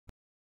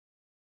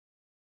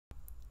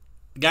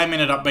the game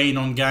ended up being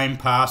on Game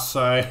Pass,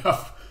 so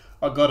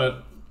I got it.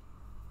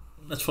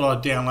 That's what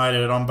I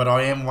downloaded it on, but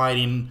I am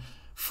waiting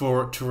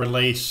for it to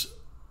release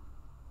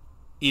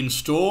in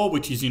store,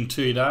 which is in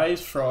 2 days,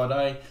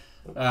 Friday,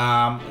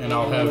 and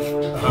I'll have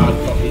a hard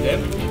copy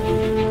then.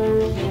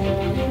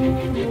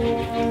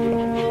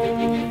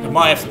 I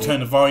might have to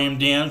turn the volume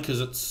down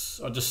because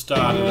I just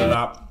started it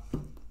up.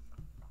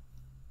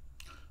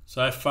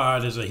 So far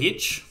there's a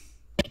hitch.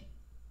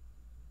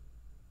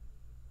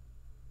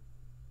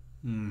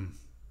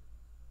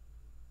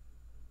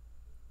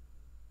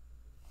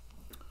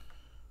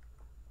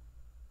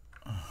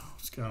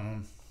 What's going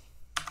on?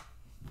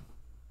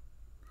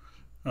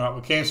 Alright,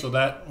 we'll cancel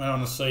that. We don't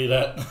want to see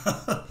that.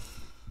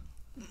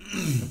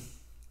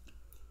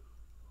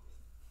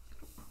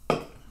 I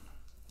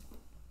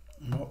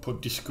might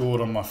put Discord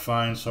on my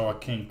phone so I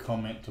can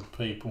comment to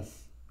people.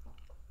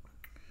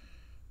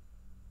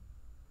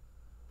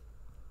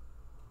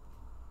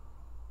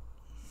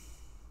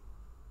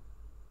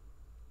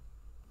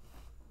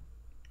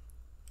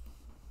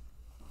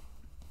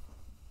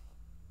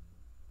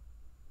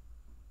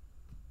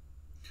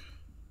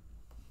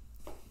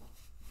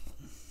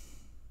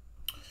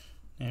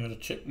 Now I've got to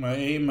check my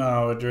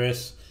email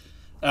address.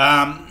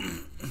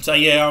 So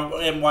yeah,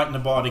 I am waiting to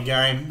buy the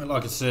game. But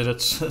like I said,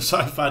 it's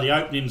so far the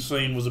opening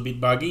scene was a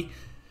bit buggy.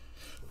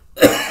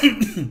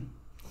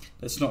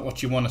 That's not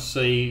what you want to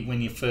see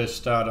when you first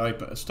start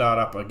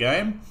up a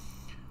game.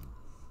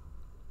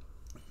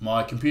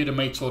 My computer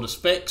meets all the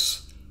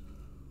specs.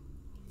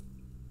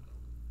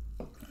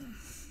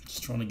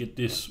 Just trying to get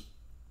this.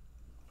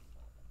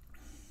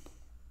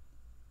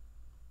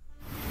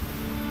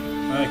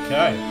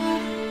 Okay.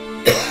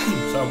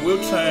 So I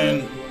will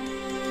turn.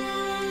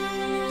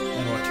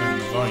 How do I turn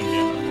the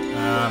volume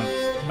down?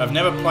 I've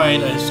never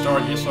played a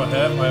historic. Yes, I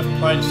have. I have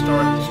played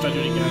historic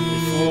strategy games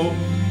before.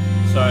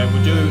 So we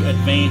do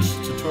advanced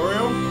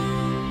tutorial.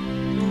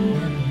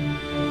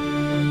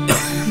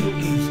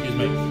 Excuse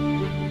me.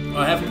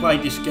 I have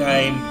played this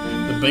game,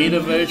 the beta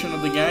version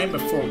of the game,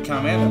 before it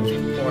came out.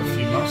 That was quite a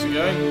few months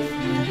ago.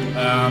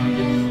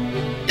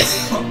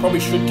 I probably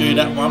should do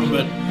that one,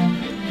 but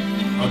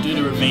I'll do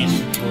the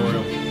advanced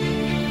tutorial.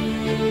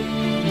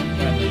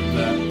 Don't need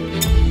that.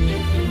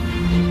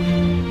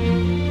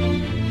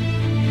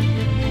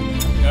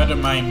 Go to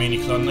main menu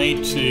because I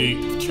need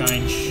to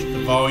change the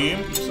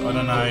volume because I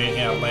don't know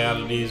how loud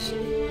it is.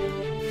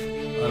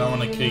 I don't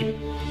want to keep.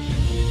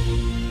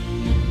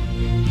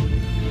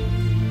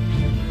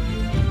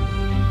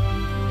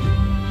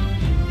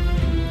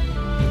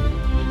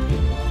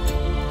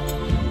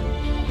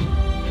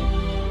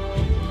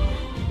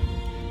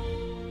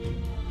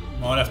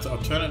 Might have to. I'll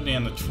turn it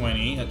down to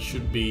 20. That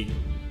should be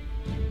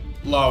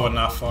low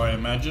enough, I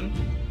imagine.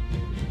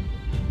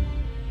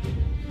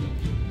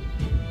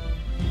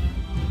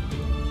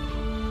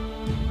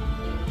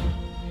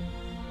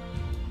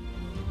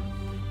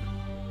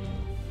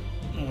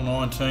 Or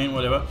 19,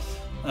 whatever.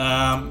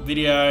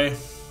 Video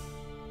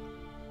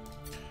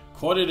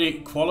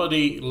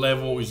quality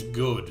level is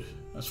good.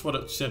 That's what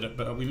it said.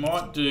 But we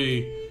might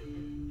do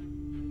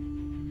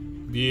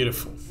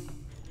beautiful.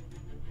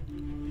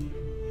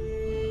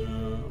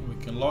 We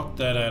can lock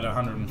that at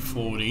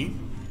 140.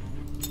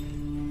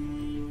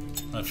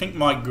 I think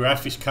my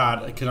graphics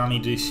card can only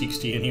do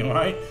 60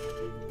 anyway,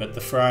 but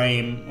the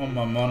frame on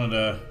my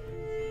monitor,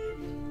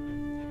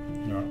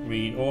 right,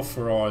 we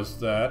authorised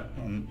that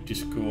on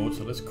Discord,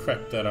 so let's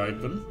crack that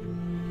open.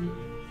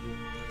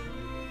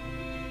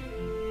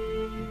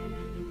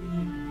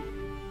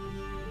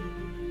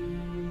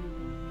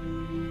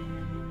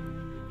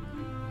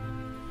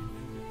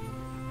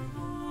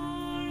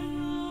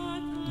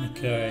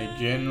 Okay,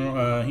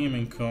 general,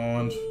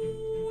 Humankind.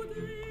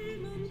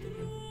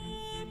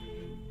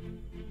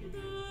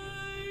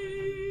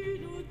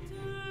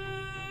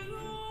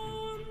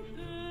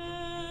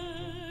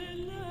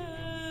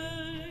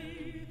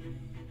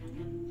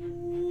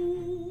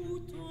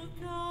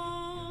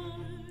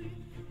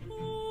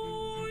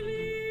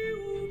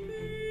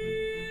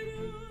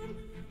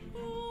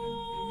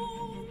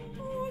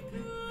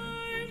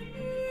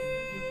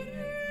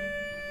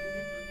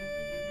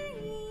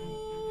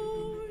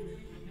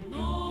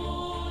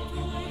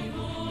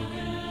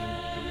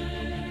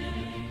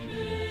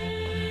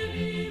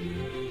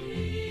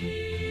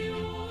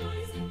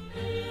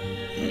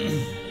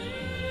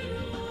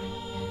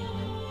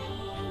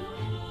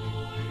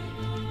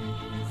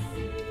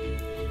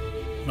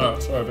 Oh,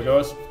 sorry about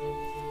guys.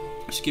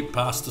 Skip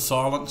past the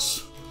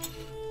silence.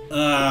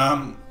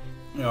 Right,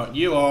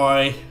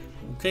 UI,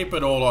 we'll keep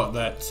it all like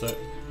that, so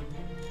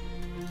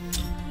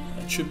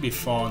that should be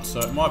fine.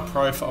 So my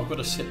profile, I've got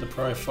to set the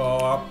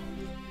profile up.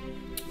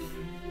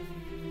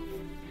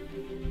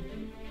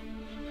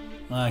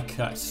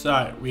 Okay,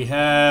 so we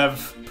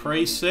have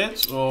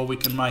presets, or we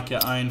can make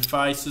our own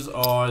faces,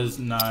 eyes,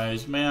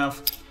 nose, mouth,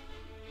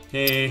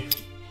 hair,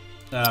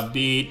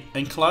 beard,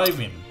 and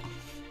clothing.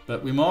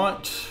 But we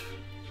might.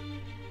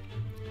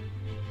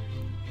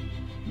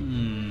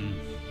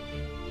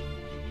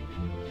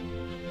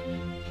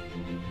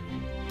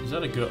 Is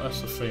that a girl?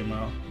 That's a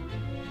female.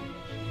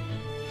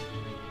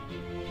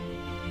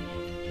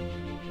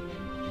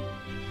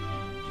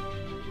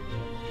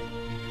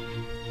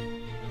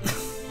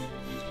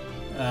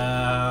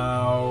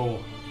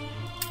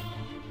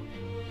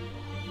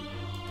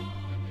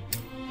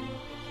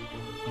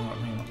 Alright,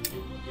 hang on.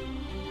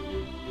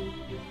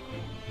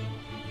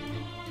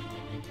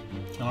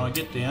 Can I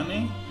get down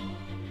there?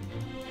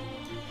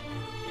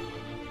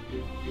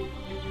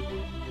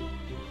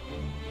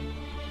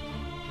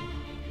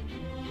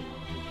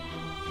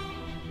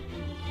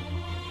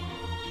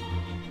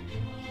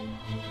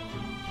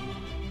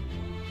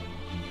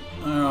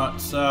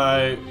 Alright,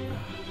 so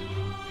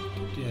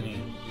get down here.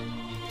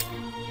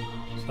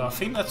 So I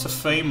think that's a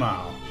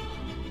female.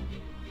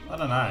 I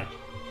don't know.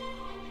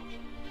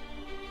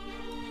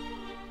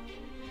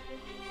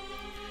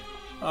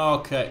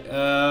 Okay,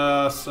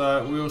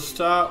 so we'll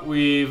start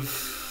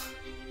with...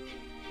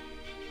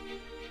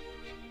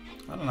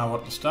 I don't know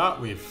what to start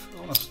with. I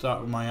want to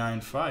start with my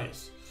own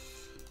face.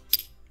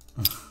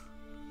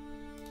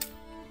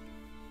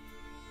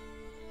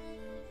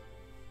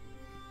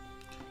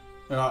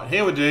 Alright,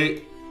 here we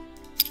do.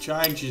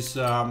 Change his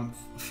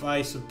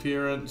face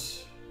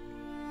appearance.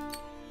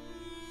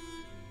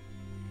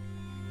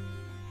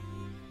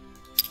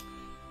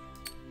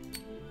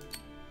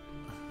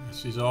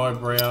 That's his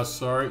eyebrows,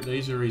 sorry.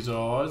 These are his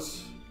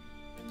eyes.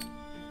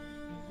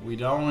 We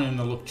don't want him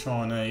to look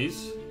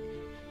Chinese.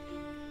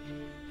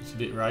 It's a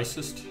bit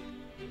racist.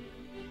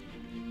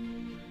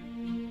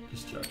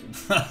 Just joking.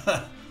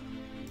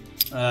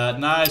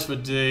 Nose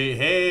would do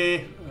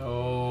hair.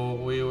 Oh,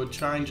 we would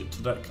change it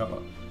to that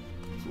colour.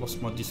 I've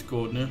lost my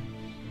Discord now.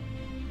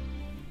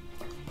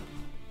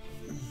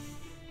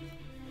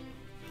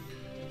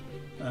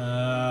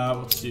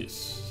 What's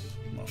this?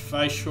 My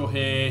facial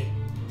hair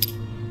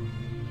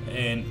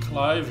and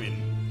clothing.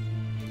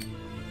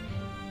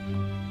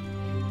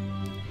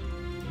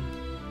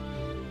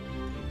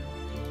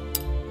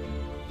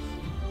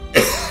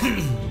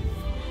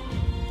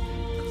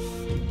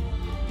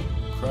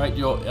 Create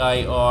your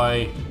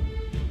AI.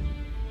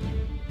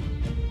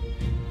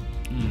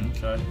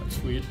 Okay, that's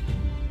weird.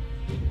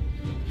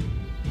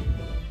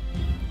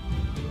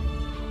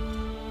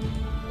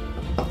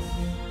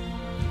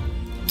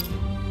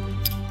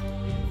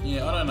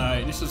 Yeah, I don't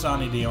know. This is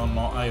only the on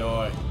my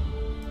AI.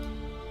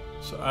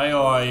 So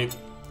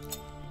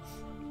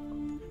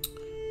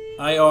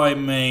AI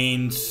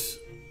means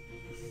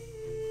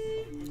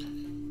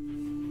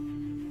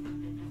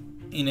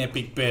in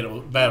epic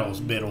battles.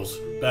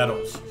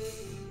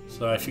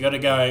 So if you got to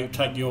go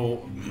take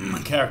your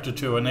character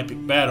to an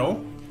epic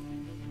battle,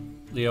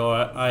 the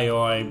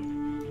AI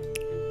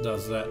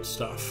does that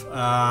stuff.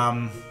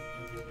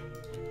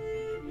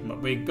 But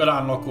we got to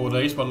unlock all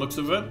these by the looks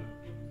of it.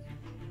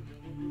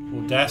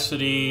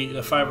 Audacity,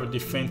 the favourite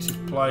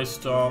defensive play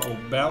style, or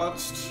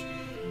balanced.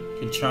 You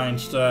can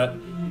change that.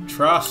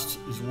 Trust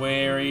is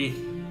wary,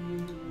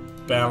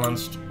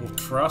 balanced, or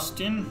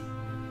trusting.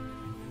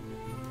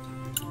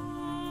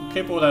 We'll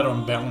keep all that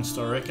on balanced,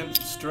 I reckon.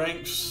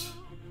 Strengths.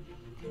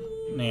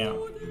 Now,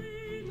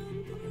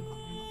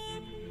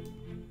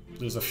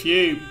 there's a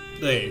few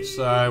there.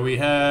 So we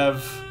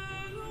have,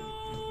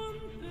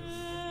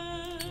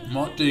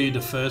 might do the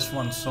first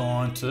one,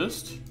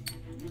 scientist.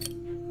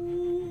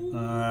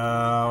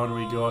 What do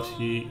we got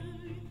here?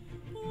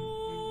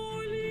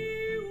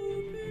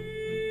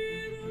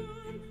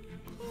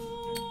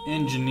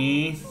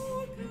 Engineer.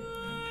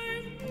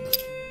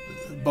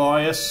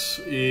 Bias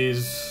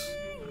is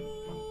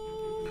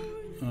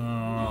they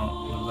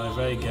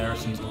vary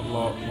garrisons a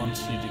lot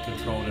once you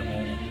control them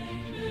all.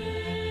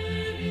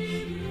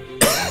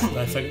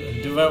 They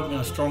think developing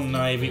a strong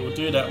navy. We'll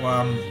do that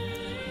one.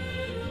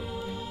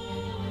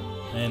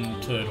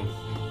 And turtle.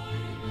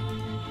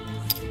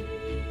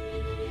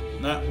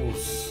 That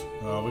was...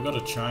 Oh, we've got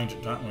to change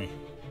it, don't we?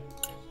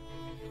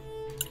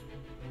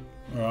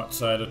 Alright,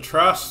 so the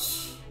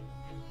trusts.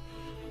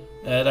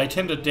 They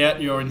tend to doubt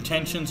your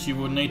intentions. You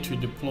will need to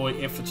deploy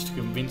efforts to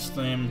convince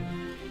them.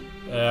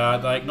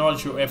 They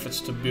acknowledge your efforts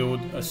to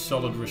build a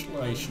solid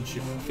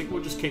relationship. I think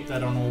we'll just keep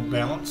that on all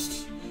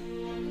balanced.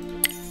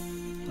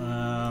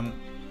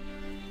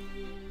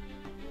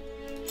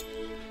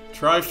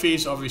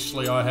 Trophies,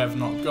 obviously I have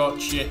not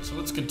got yet, so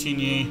let's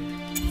continue.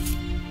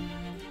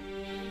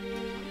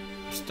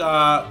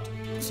 Start.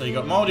 So you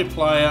got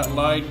multiplayer,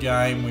 load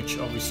game, which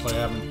obviously I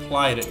haven't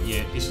played it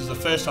yet. This is the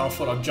first time I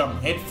thought I'd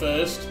jump head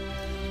first,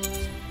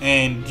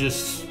 and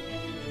just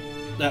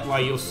that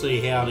way you'll see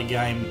how the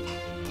game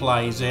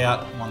plays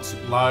out once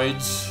it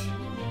loads.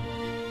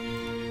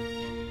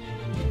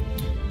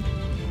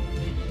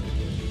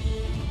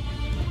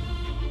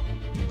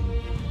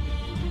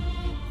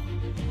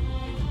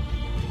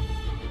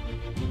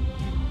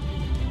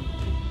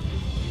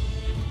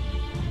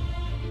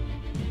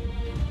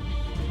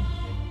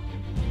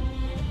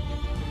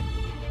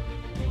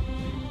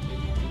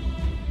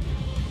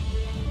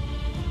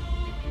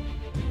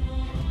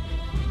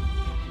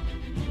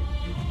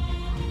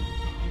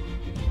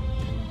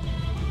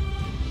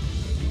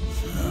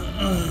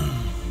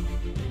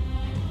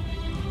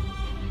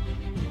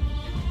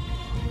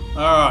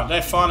 Alright,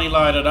 they finally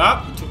loaded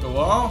up. It took a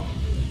while.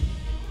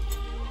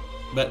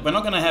 But we're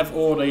not going to have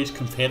all these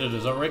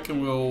competitors. I reckon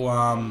we'll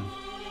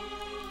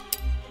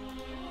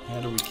How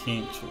do we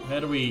cancel? How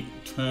do we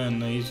turn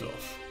these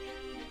off?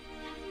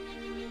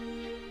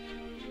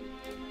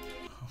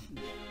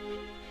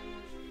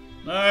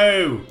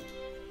 No!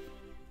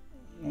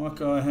 Why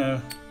can't I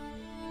have...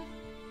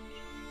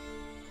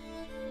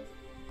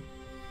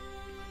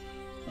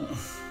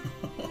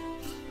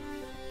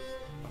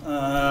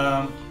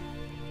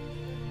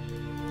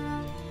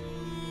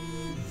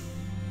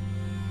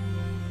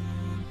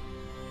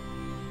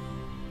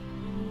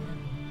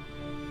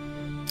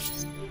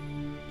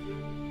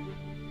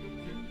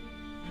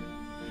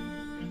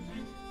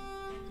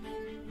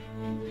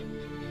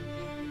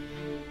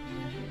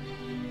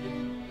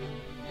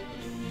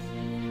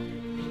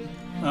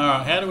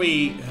 Alright, how do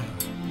we...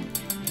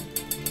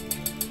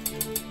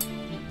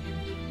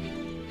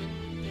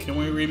 Can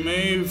we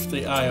remove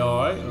the AI?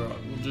 Alright,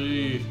 we'll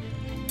do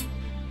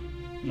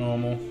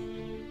normal.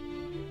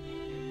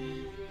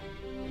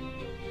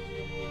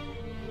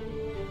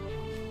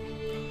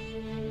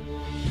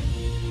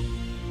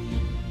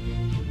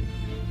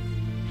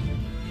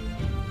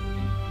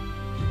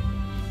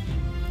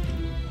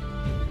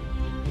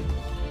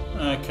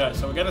 Okay,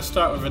 so we're going to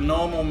start with a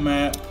normal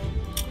map.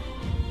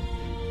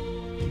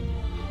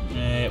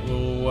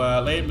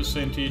 We'll land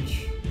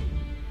percentage.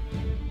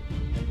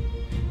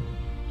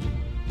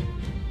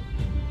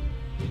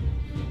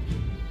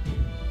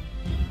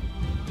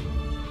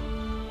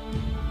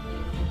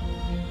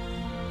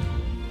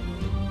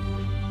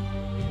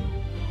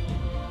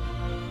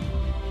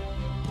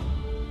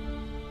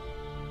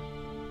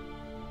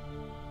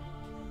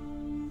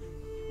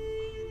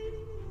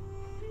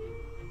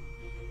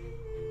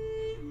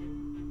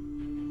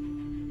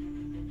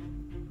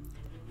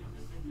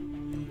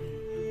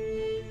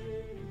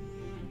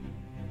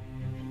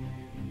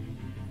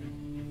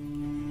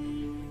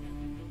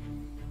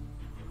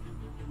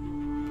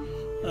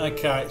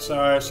 Okay,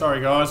 so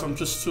sorry guys, I'm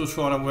just still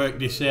trying to work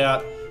this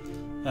out.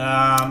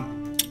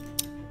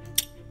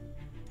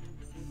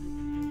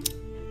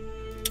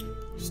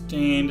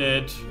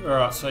 Standard.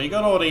 Alright, so you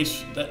got all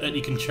these that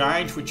you can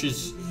change, which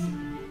is...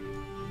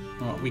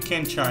 Alright, we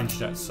can change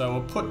that. So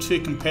we'll put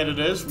 2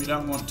 competitors, we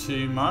don't want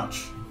too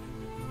much.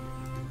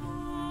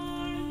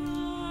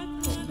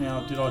 Oh,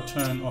 now, did I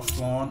turn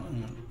offline?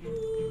 Hang on.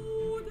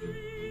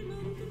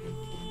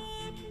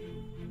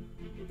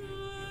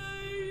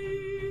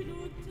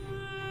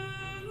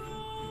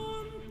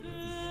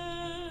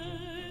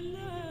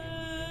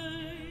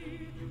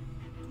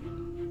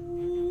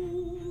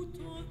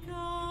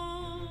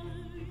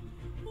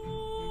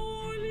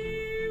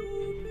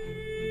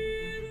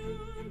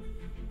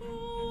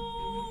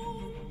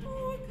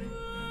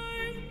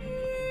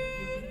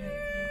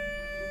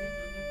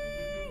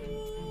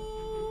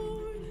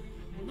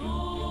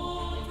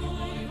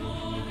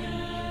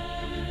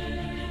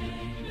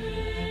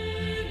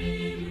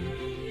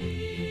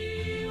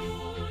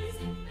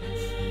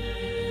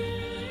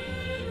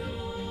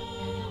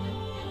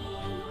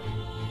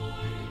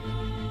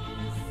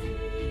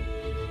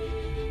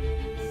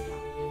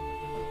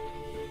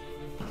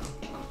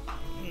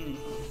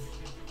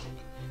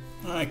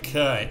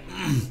 Okay,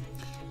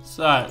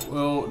 so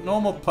well,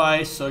 normal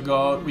pace.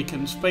 So we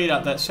can speed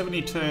up that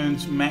 70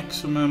 turns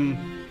maximum,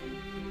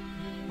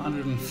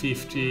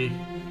 150.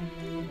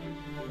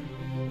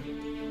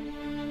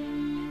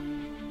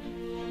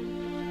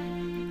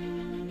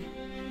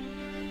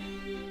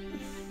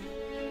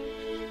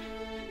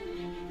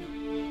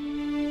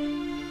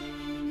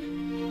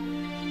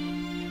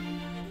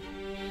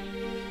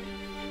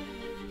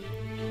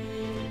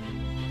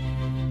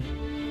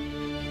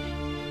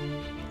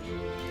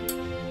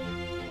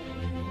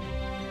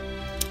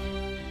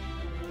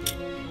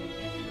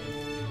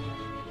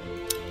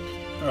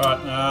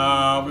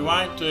 Right, we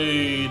won't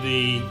do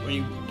the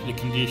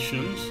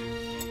conditions.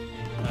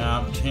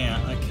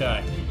 Town,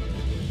 okay.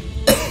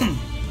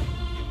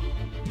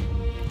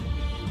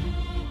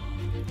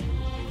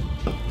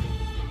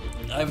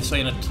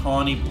 Overseeing a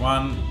tiny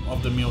one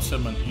of the mill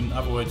settlement, in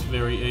other words,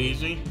 very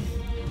easy.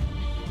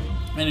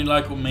 Many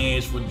local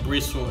mayors would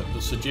bristle at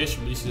the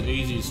suggestion, but this is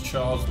easy as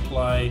child's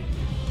play.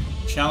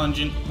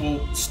 Challenging.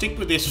 We'll stick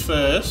with this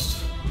first.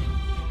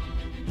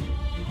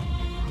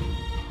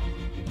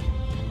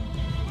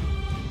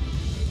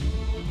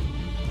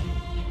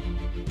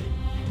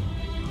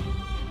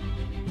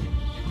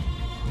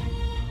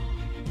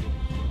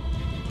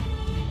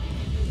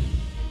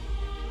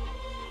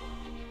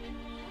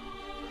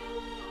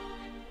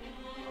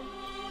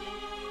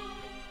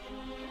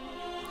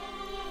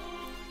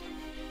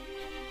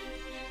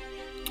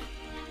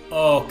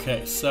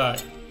 Okay, so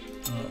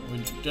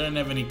we don't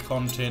have any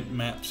content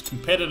maps.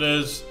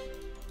 Competitors,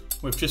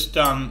 we've just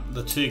done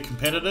the 2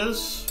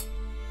 competitors.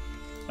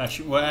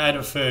 Actually, we'll add a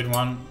 3rd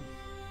one.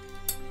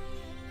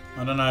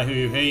 I don't know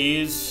who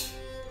he is.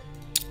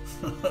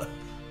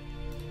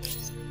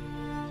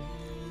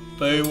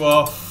 Boo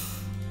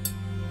off.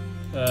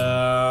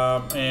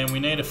 And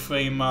we need a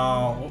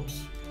female.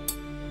 Whoops.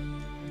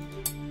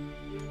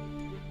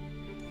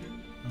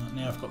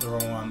 Now I've got the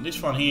wrong one.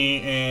 This one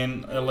here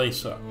and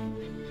Elisa.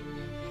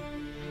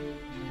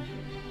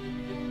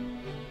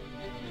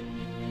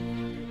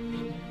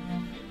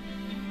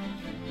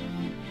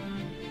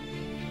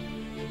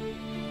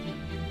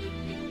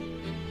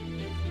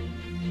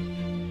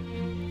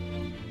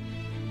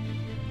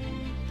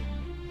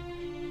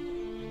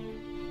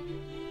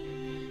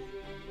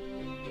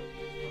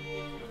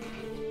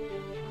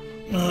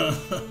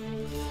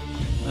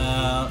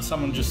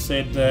 someone just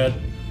said that,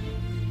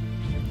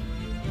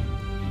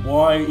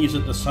 why is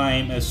it the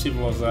same as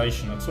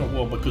civilization? It's not,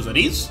 well, because it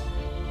is.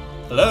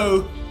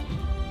 Hello?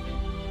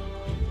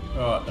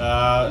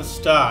 Right, let's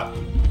start.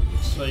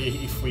 See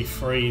if we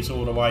freeze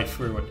all the way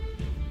through it.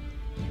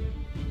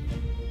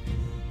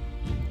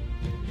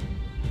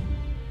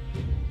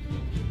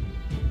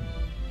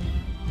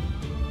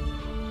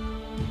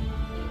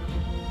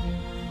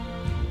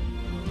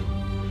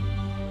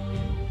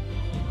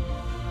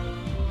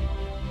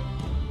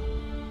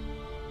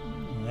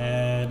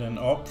 Add an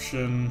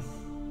option.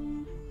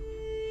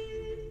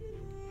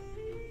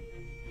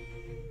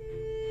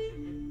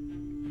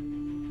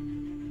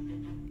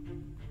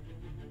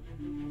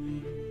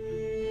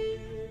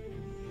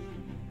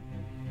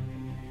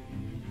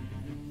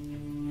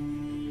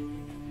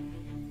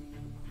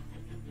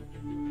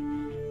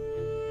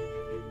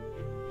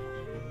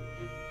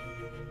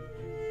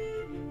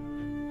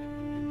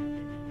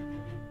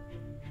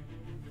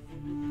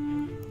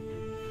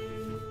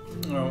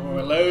 Oh,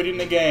 we're loading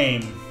the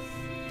game.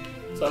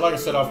 So like I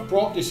said, I've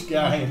brought this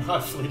game.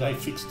 Hopefully they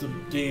fix the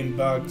damn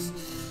bugs.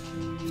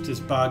 If there's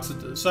bugs.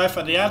 So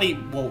far the only,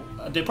 well,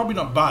 they're probably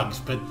not bugs,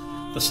 but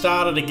the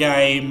start of the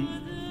game,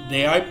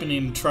 the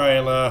opening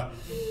trailer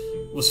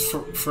was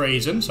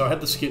freezing, so I had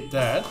to skip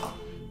that.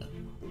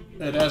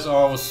 And as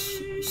I was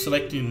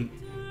selecting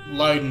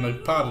loading the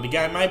part of the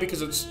game, maybe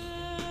because it's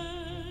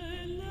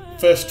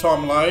first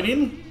time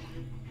loading,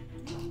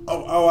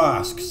 I'll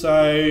ask.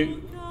 So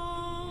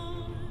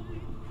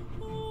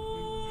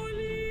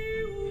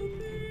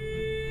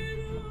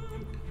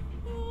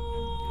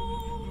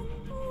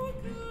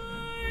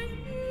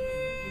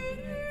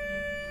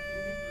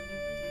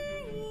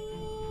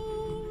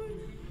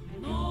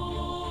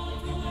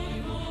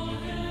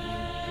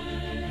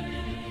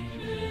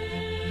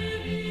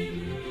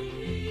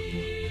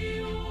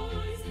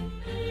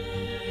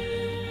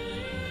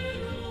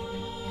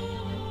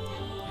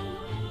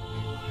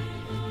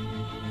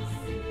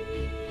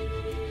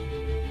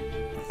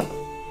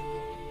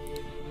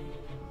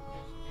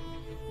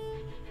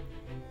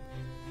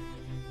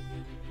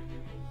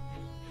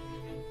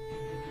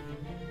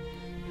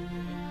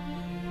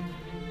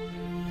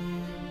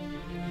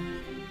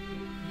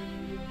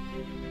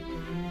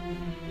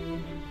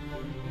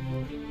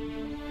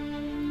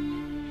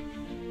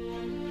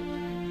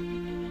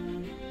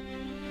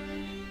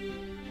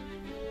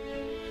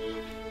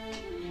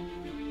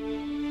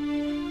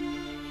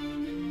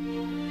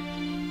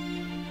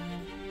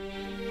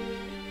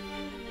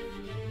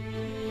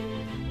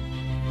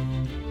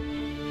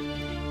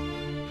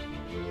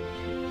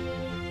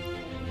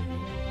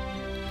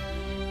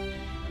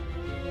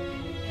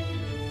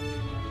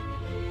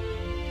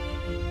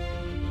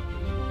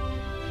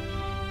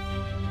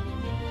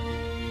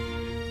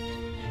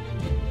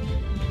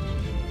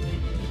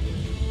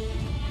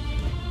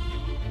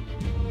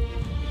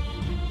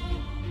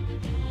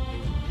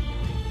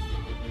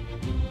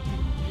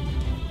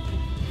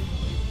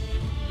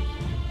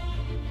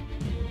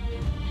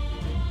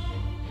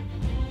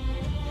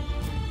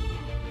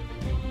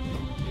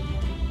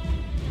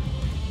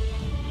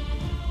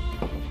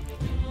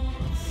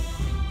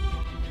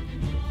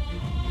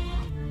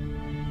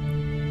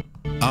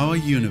Our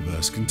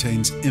universe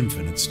contains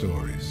infinite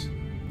stories,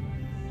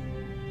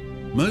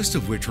 most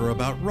of which are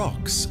about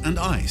rocks and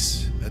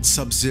ice at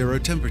sub-zero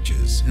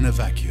temperatures in a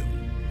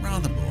vacuum.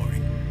 Rather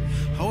boring.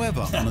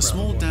 However, on a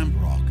small damp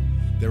rock,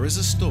 there is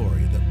a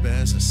story that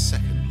bears a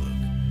second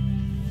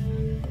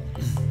look.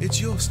 It's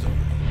your story.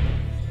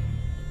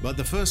 But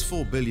the first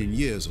 4 billion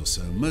years or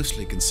so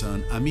mostly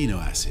concern amino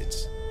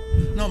acids.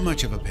 Not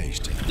much of a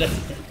page turn.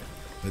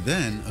 But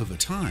then, over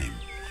time,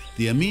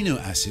 the amino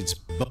acids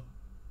bond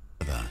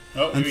together,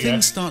 and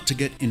things start to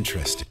get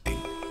interesting.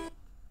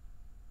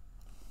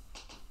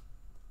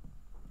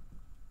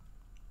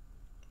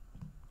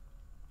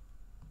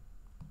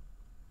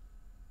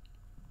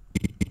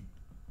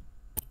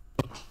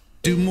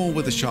 Do more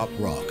with a sharp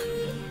rock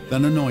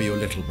than annoy your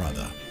little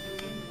brother.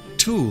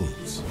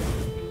 Tools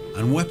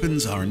and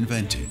weapons are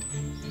invented.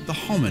 The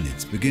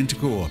hominids begin to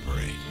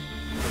cooperate.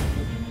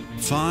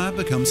 Fire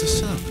becomes a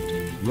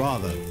servant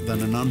rather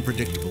than an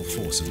unpredictable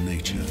force of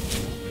nature.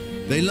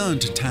 They learn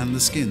to tan the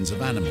skins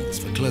of animals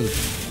for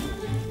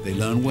clothing. They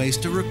learn ways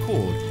to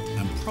record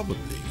and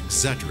probably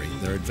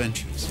exaggerate their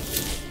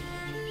adventures.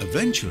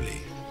 Eventually,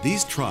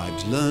 these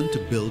tribes learn to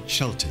build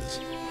shelters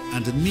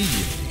and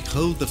immediately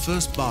hold the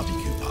first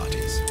barbecue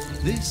parties.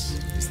 This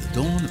is the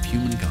dawn of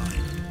humankind.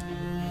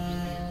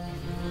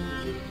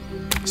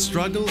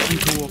 Struggle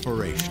and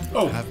cooperation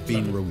have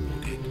been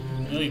rewarded.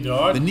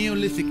 The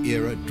Neolithic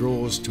era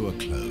draws to a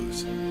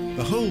close.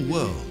 The whole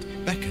world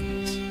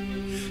beckons.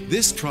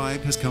 This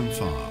tribe has come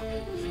far,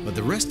 but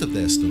the rest of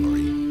their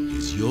story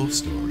is your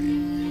story.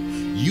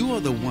 You are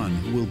the one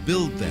who will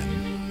build them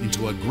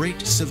into a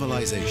great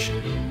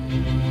civilization.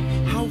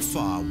 How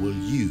far will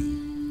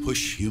you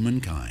push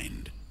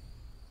humankind?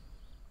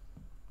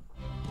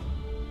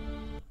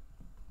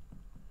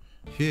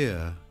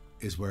 Here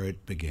is where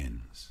it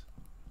begins.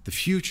 The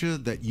future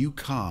that you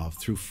carve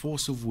through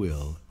force of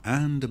will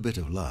and a bit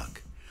of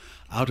luck.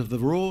 out of the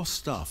raw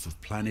stuff of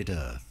planet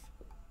Earth.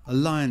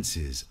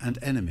 Alliances and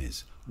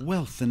enemies,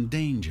 wealth and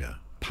danger,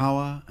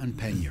 power and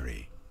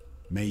penury.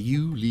 May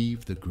you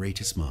leave the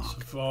greatest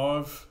mark.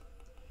 Survive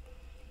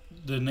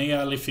the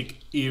Neolithic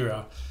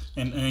era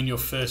and earn your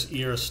first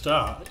era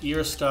star.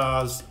 Era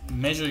stars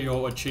measure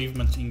your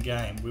achievements in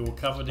game. We will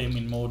cover them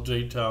in more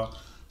detail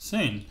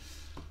soon.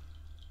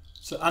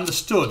 So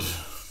understood.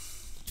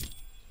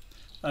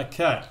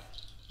 Okay.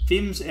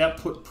 FIMS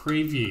output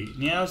preview.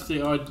 Now's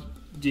the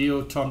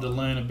ideal time to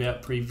learn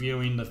about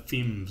previewing the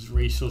FIMS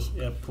resource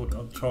output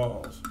of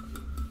tiles.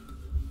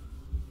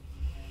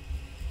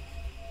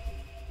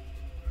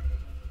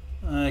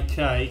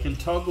 Okay, you can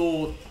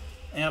toggle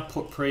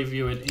output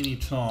preview at any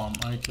time.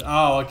 Okay.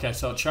 Oh, okay.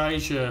 So it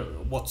shows you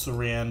what's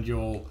around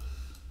your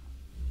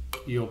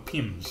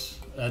PIMs.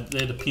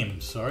 They're the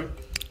PIMs. Sorry.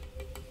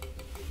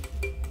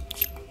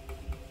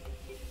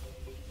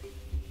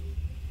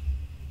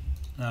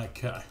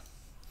 Okay.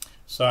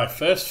 So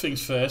first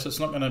things first. It's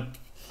not going to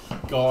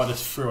guide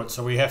us through it,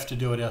 so we have to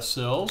do it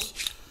ourselves.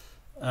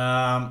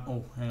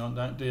 Oh, hang on.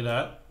 Don't do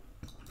that.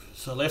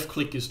 So left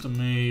click is to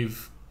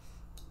move.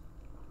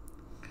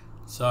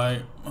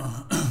 So.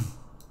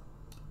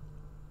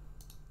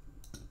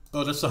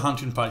 Oh, that's the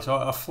hunting place.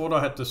 I thought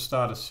I had to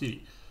start a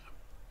city.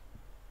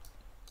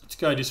 Let's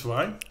go this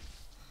way.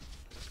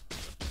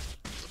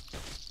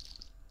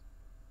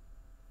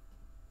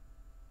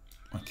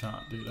 I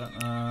can't do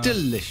that.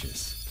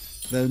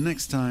 Delicious. Though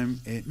next time,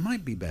 it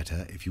might be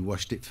better if you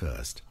washed it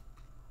first.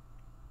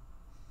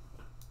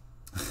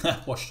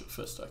 Washed it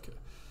first, okay.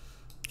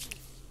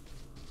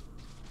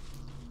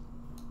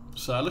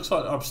 So it looks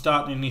like I'm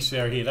starting in this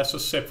area here. That's a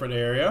separate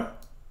area,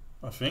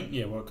 I think.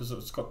 Yeah, well, because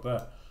it's got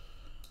that.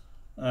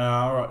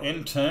 Alright,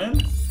 end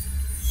turn.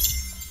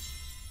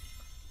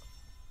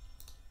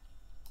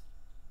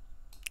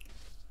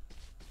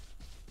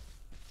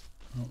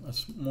 Oh,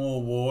 that's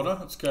more water.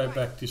 Let's go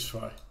back this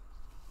way.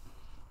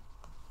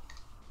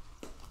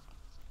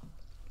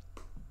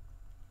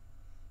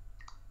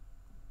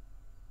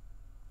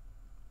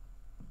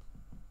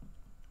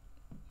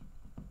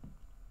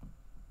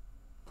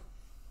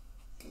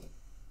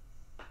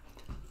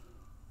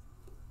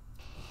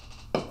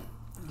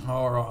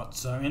 Alright,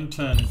 so end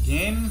turn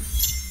again.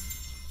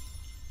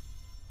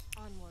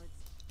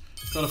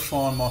 Got to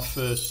find my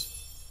first.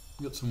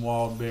 Got some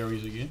wild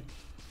berries again.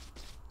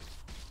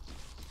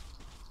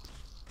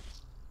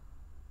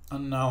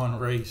 Unknown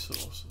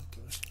resource.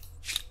 Okay.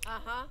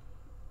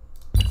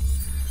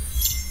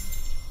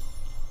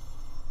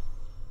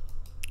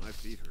 My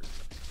feet hurt.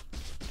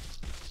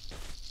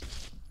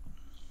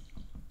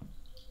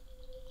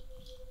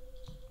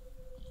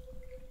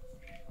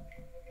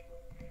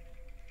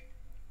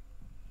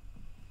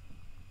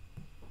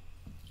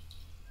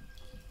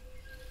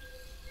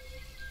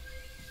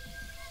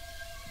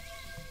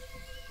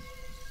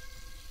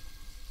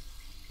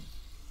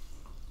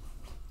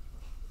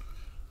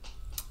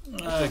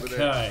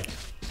 Okay.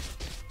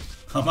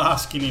 I'm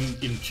asking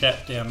in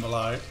chat down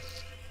below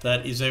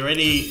that is there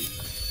any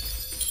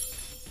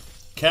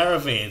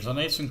caravans? I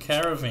need some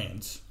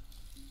caravans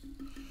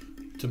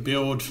to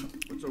build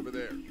What's over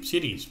there?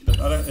 cities, but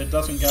I don't. It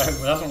doesn't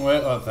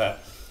work like that.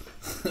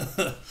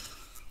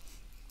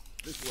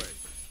 This way.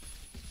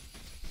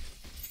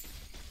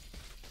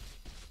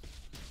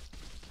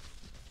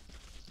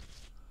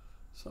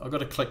 So I've got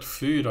to collect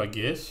food, I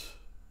guess.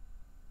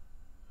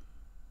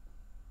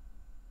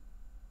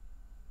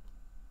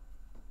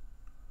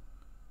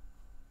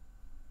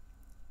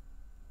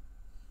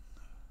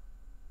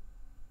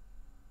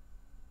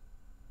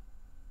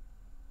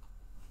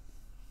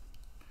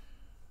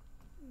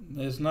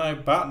 There's no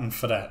button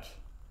for that.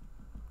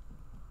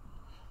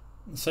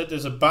 It said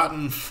there's a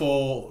button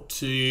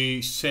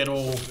to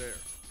settle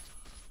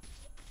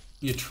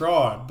your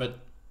tribe, but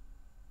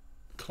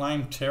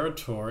claim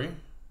territory.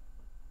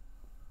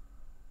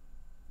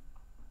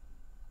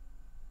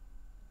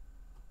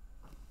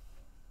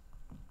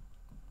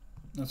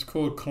 That's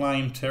called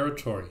claim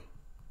territory.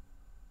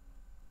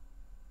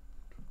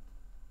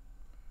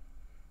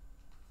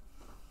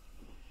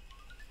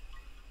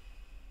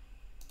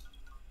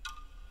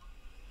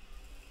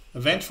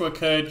 Events will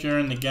occur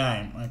during the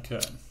game. Okay.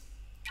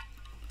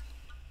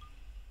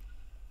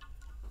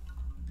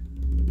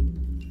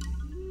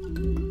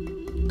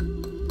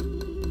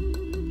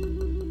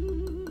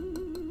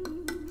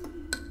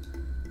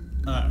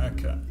 Oh,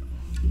 okay.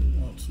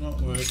 Well, it's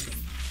not working.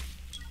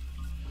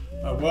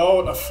 A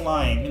world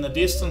aflame. In the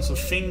distance, a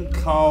thin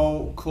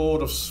coal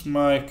cord of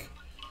smoke.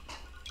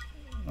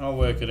 I'll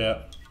work it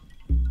out.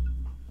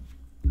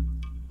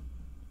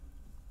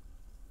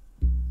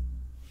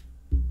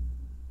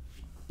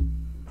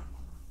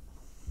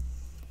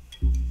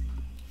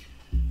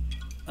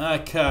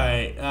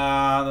 Okay,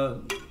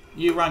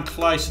 you run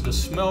closer. The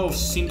smell of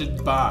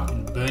cindered bark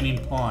and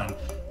burning pine,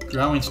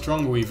 growing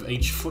stronger with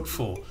each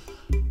footfall.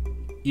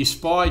 You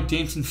spy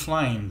dancing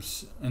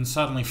flames and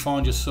suddenly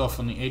find yourself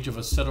on the edge of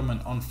a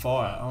settlement on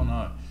fire. Oh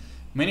no.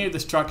 Many of the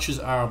structures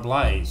are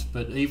ablaze,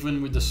 but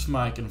even with the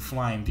smoke and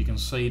flames, you can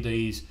see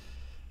these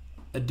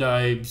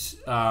Adobe's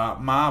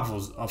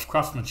marvels of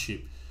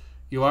craftsmanship.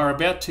 You are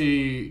about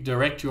to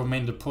direct your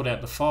men to put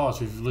out the fires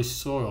with loose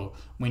soil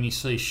when you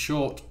see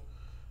short,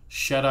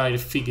 shadowed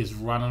figures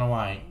running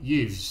away.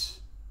 Youths.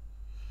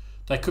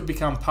 They could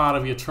become part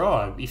of your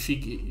tribe if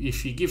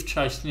you give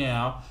chase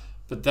now,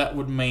 but that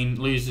would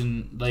mean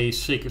losing the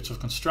secrets of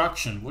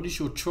construction. What is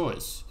your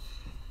choice?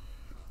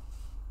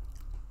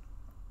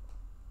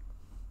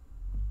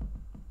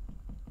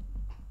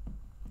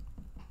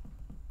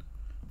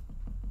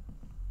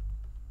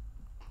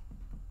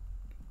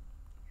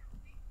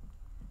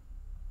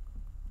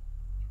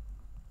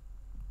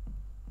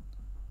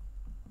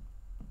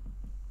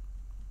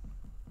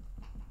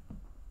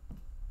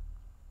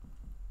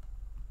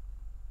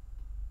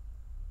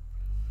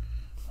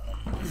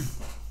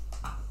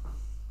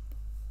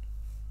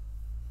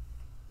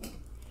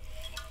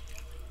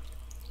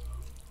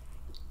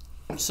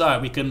 So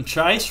we can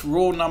chase.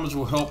 Raw numbers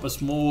will help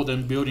us more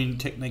than building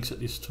techniques at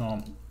this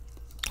time.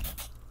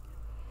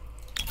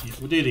 Yeah,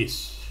 we'll do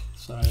this.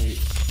 So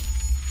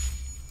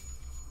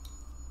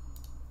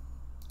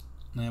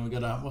now we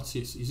got a, what's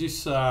this? Is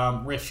this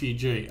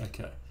refugee?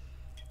 Okay.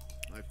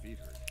 My feet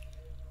hurt.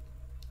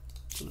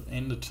 So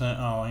end the turn.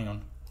 Oh, hang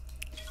on.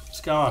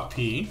 Let's go up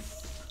here.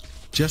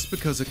 Just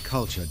because a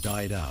culture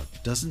died out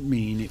doesn't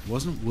mean it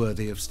wasn't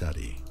worthy of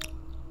study.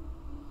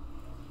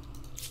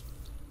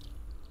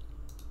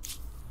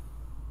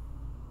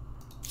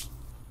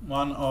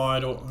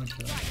 One-eyed, or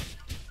okay.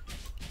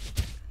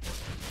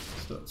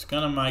 So it's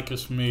going to make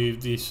us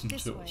move this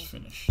until it's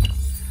finished.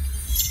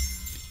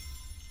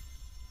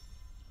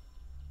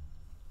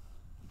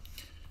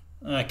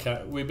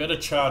 Okay, we better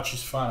charge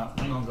this phone up.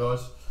 Hang on,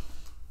 guys.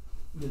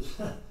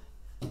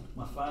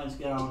 My phone's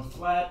going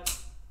flat.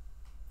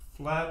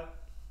 I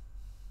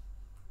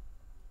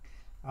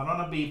don't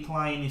want to be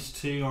playing this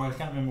too long. I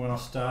can't remember when I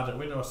started.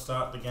 When did I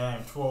start the game?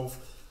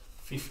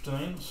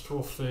 12:15. It's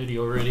 12:30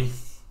 already.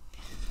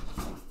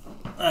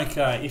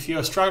 Okay, if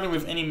you're struggling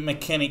with any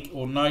mechanic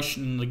or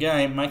notion in the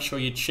game, make sure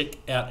you check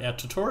out our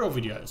tutorial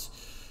videos.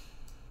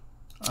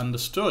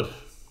 Understood.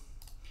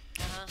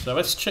 So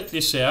let's check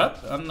this out.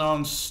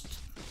 Unknown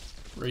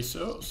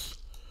resource,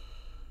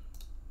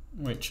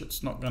 which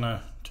it's not going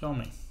to tell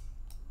me.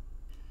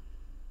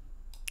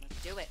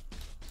 Let's do it.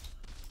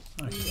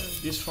 Okay,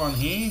 this one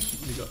here,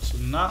 we got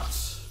some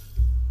nuts.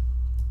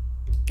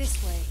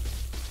 This way.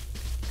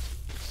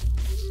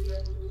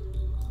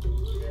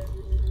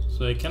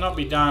 So it cannot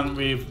be done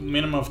with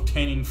minimum of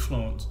 10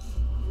 influence.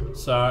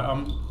 So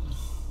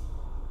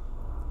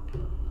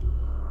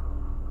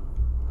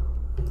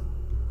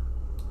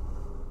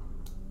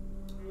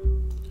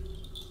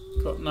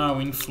got no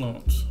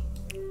influence.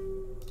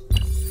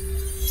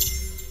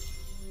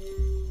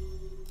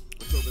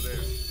 What's over there?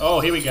 Oh,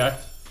 here we go.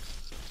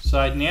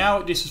 So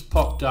now this has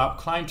popped up.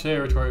 Claim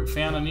territory.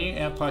 Found a new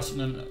outpost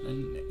in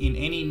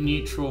any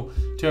neutral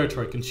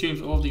territory.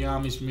 Consumes all the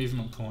army's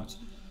movement points.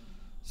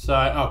 So,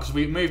 because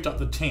we moved up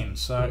to 10.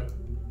 So,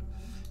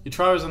 your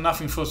travellers are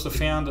nothing for us to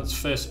found its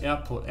first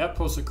output.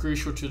 Outposts are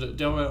crucial to the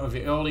development of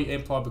your early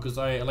empire because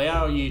they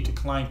allow you to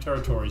claim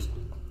territories.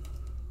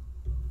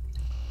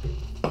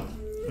 I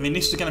mean,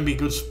 this is going to be a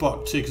good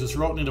spot too because it's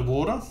right near the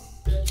water.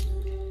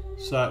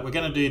 So, we're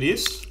going to do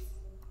this.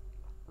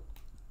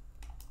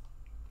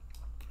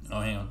 Oh,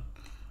 hang on.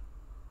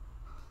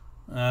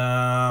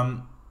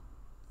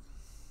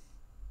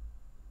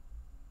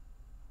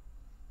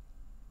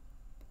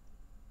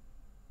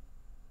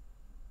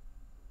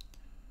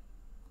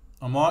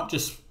 I might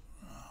just...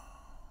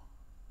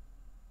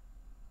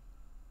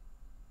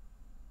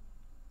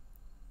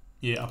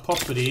 Yeah, I'll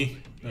pop it here.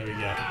 There we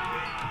go.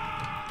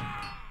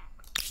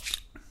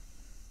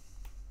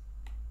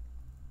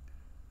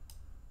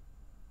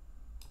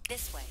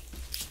 This way.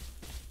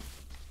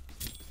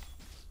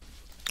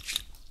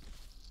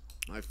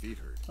 My feet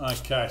hurt.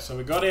 Okay, so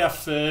we got our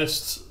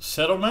first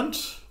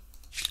settlement.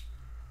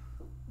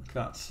 I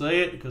can't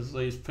see it because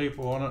these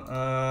people on it.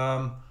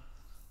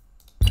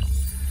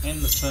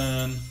 End the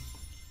turn.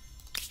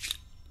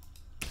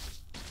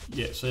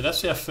 Yeah, so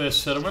that's our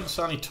first settlement. It's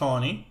only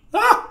tiny.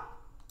 Ah!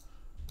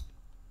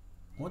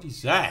 What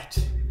is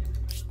that?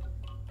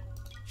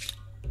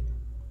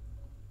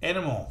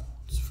 Animal.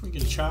 It's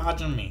freaking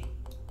charging me.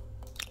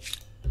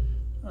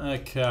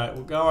 Okay,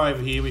 we'll go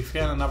over here. We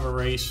found another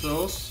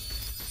resource.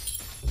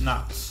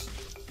 Nuts.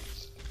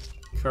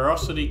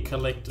 Curiosity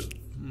collected.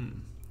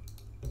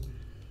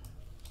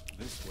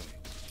 This way.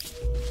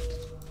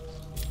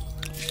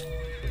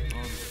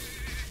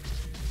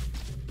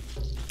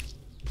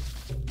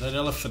 That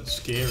elephant's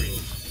scaring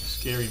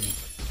me.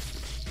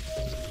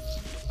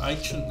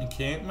 Ancient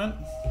encampment.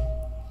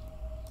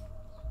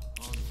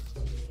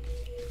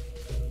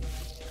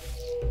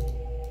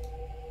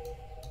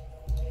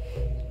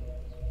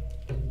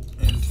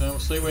 And we'll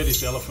see where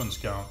this elephant's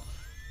going.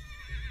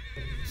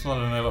 It's not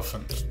an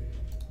elephant.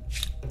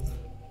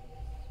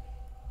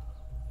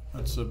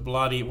 It's a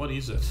bloody, what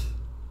is it?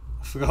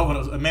 I forgot what it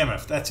was. A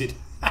mammoth, that's it.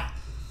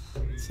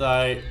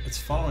 So it's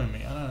following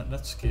me. I don't know,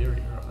 that's scary.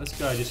 Alright, let's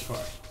go this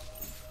way.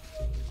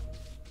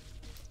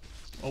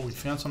 Oh, we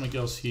found something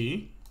else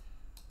here.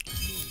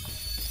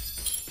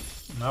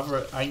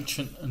 Another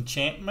ancient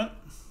enchantment.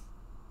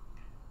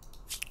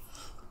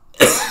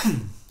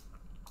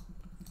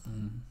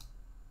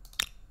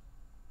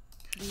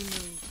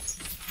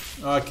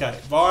 Okay,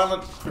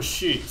 violent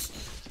pursuits.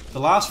 The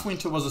last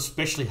winter was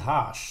especially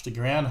harsh, the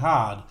ground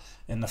hard,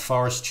 and the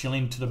forest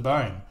chilling to the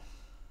bone.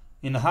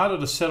 In the heart of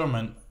the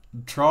settlement,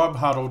 the tribe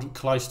huddled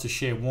close to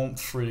share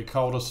warmth through the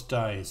coldest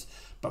days,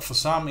 but for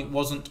some it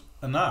wasn't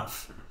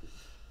enough.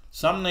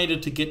 Some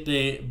needed to get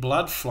their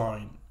blood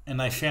flowing, and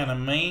they found a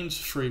means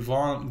through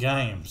violent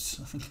games.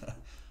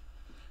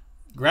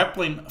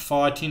 Grappling,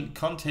 fighting,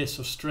 contests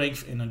of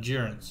strength and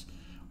endurance.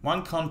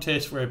 One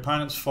contest where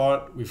opponents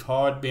fight with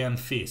hide-bound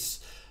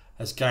fists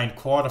has gained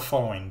quite a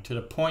following, to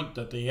the point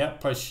that the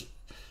outpost's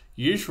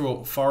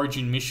usual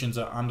foraging missions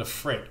are under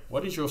threat.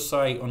 What is your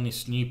say on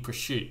this new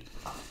pursuit?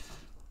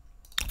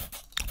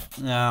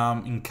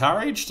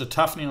 Encouraged. The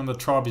toughening of the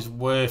tribe is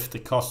worth the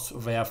cost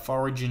of our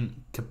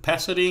foraging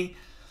capacity.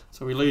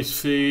 So we lose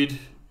food,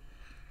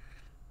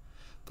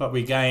 but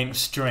we gain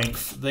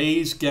strength.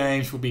 These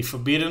games will be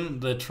forbidden.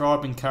 The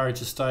tribe encouraged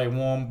to stay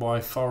warm by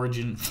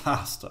foraging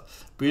faster.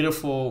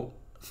 Beautiful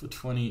for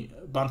 20...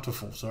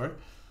 Bountiful, sorry.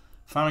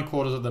 Farming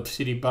quarters of the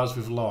city buzz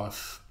with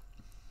life.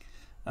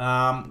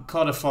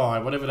 Codify,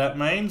 whatever that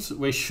means.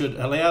 We should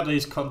allow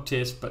these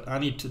contests, but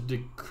only to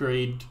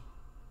decreed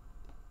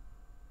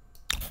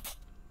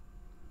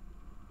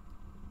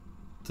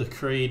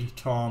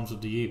times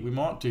of the year. We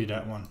might do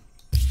that one.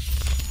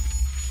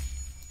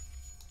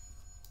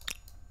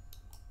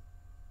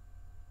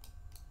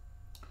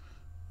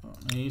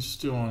 He's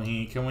still on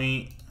here. Can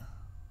we...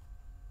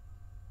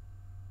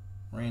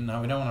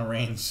 No, we don't want to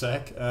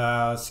ransack.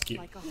 Skip.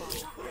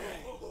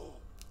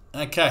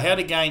 Okay, how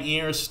to gain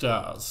era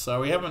stars.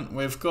 So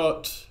we've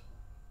got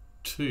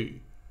 2,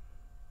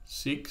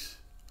 6.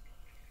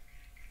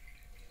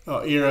 Oh,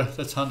 era,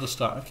 that's Hunter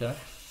star, okay.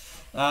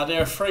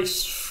 There are 3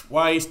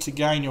 ways to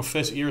gain your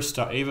first era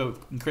star. Either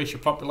increase your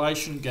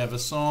population, gather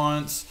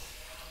science,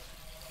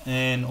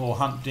 or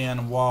hunt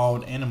down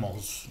wild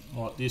animals.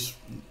 Like this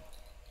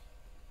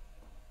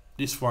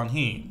one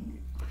here.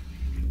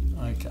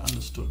 Okay,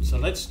 understood. So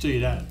let's do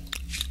that.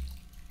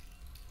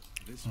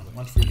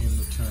 Once we end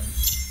the turn.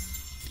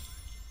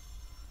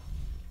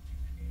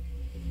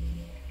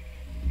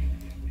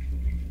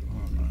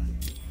 Oh no.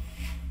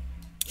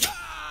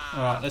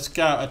 Alright, let's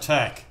go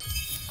attack.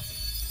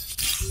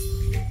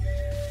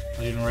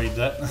 I didn't read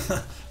that.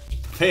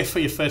 Prepare for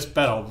your first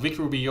battle.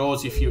 Victory will be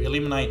yours if you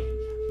eliminate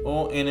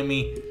all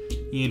enemy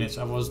units.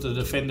 Otherwise the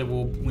defender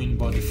will win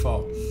by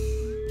default.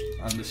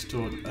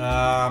 Understood.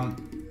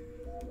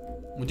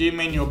 We'll do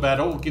manual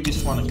battle. We'll give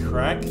this one a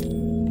crack.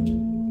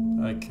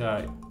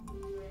 Okay.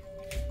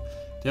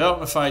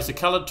 Development phase. The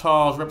coloured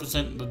tiles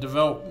represent the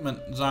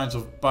development zones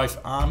of both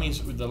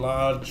armies within the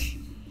large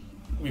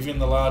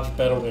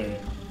battle area.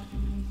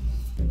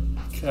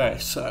 Okay,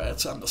 so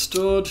that's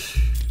understood.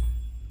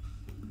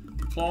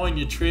 Deploying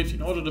your troops.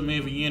 In order to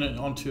move a unit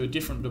onto a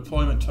different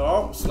deployment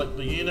tile, select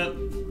the unit.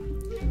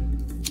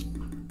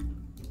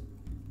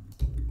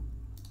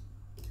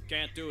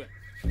 Can't do it.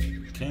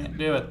 Can't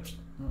do it.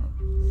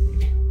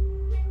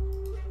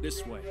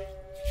 This way.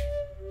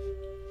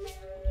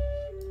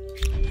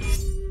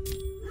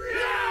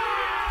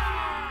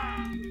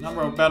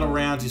 Number of battle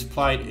rounds is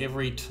played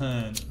every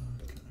turn.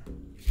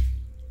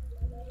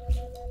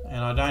 Okay.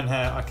 And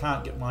I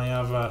can't get my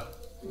other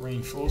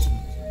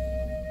reinforcements.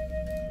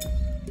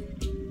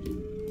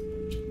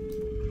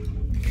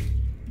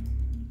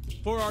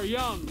 For our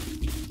young.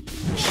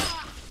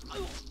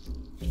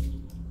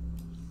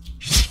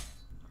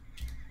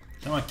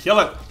 Come on, kill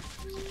it.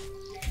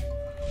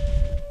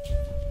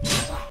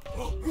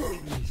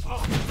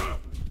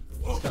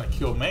 It's gonna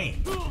kill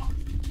me.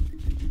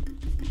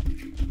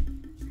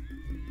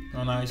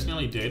 Oh no, he's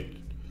nearly dead.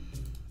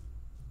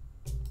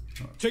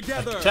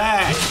 Together.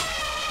 Attack!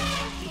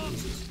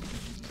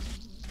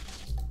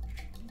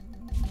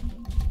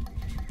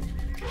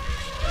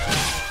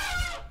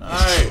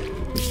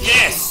 Oh,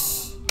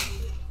 yes!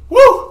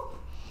 Woo!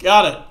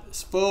 Got it.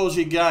 Spoils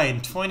your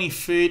gain. 20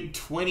 food,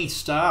 20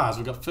 stars.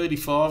 We've got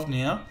 35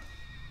 now.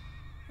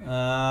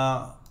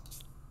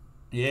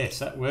 Yes,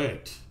 that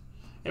worked.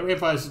 Every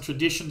empire has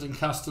traditions and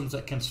customs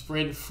that can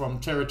spread from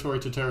territory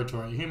to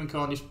territory.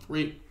 Humankind is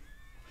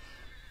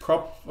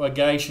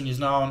propagation is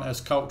known as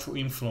cultural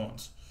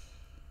influence.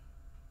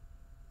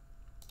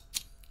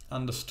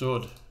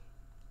 Understood.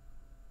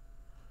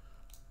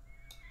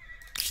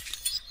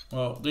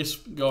 Well, this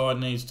guy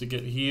needs to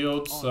get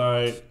healed,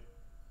 so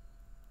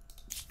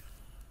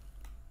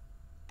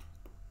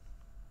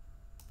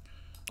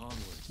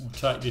we'll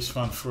take this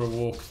one for a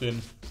walk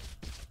then.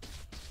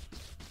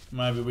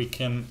 Maybe we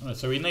can...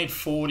 So we need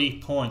 40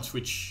 points,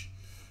 which...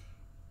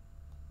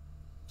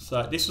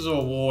 So this is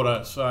all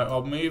water, so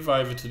I'll move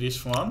over to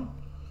this one.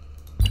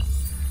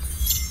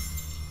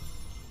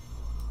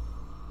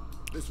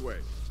 This way.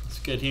 Let's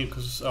get here,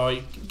 because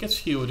he gets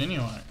healed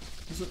anyway.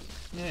 Is it?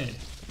 Yeah.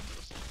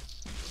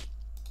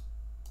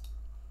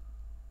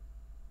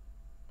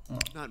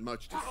 Not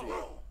much to see.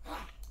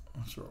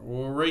 That's right.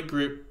 We'll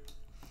regroup.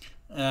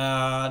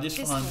 This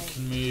one way.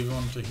 can move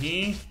on to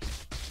here.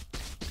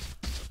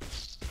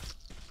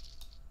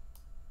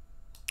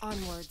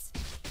 Onwards.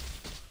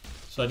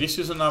 So this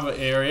is another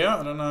area.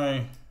 I don't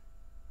know.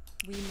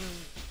 We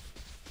move.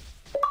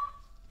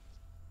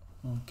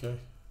 Okay.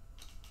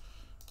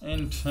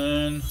 And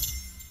turn.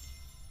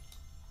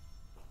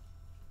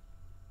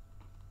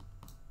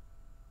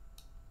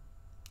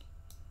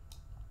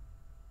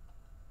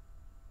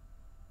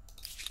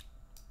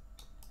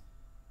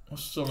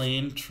 What's the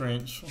land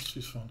trench? What's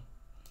this one?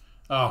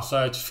 Oh,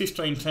 so it's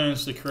 15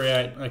 turns to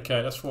create.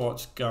 Okay, that's why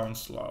it's going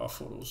slow. I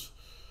thought it was.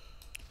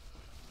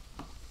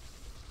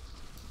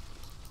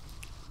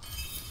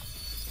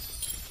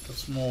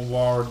 That's more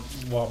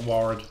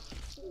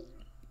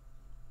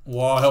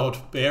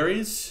wild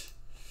berries.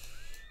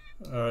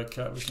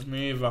 Okay, we can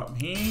move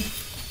up here.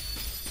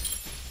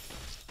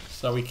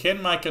 So we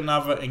can make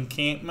another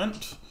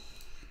encampment.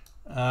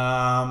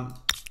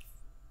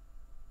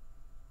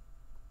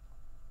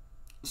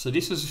 So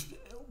this is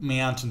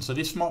mountain. So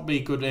this might be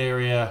a good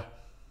area.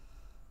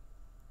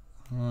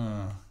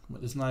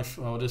 But there's no.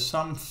 Oh, there's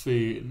some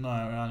food. No,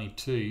 only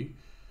 2.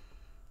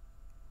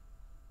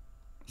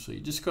 So you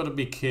just got to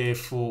be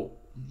careful.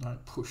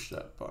 Don't push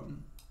that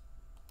button.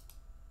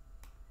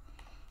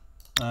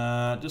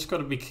 Just got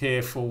to be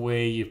careful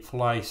where you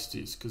place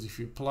this, because if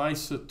you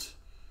place it,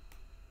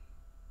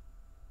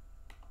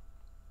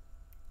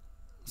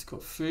 it's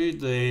got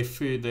food there,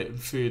 and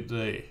food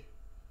there.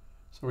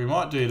 So we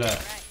might do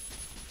that.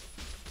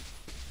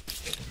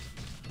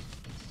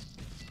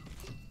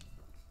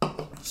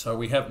 So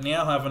we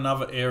now have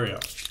another area.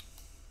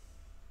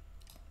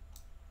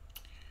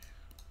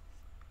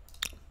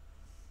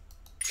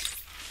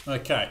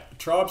 Okay,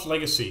 tribe's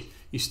legacy.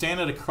 You stand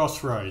at a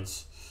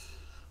crossroads.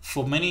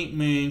 For many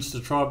moons, the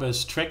tribe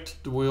has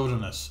trekked the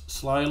wilderness,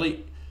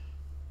 slowly,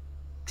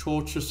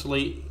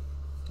 tortuously,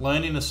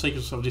 learning the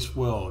secrets of this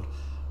world.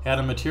 How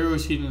the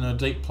materials hidden in the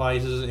deep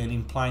places and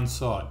in plain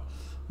sight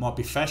might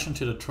be fashioned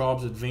to the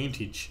tribe's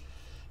advantage.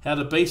 How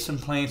the beasts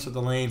and plants of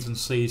the lands and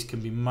seas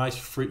can be most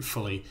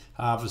fruitfully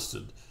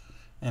harvested.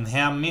 And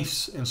how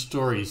myths and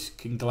stories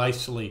can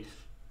glacially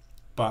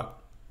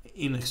but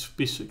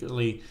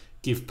inexplicably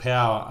give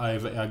power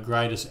over our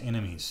greatest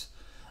enemies.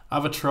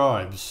 Other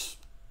tribes.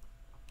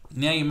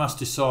 Now you must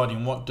decide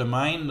in what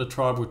domain the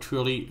tribe will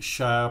truly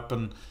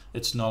sharpen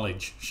its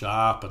knowledge.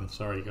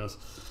 Sorry guys.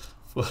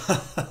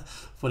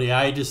 For the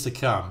ages to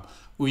come.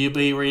 Will you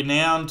be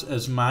renowned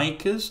as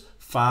makers,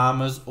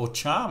 farmers, or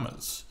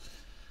charmers?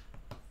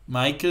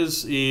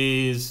 Makers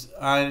is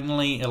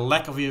only a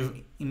lack of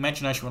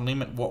imagination will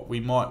limit what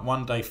we might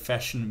one day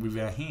fashion with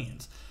our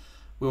hands.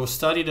 We will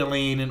study the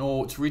land in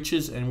all its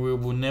riches, and we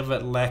will never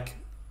lack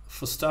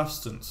for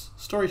substance.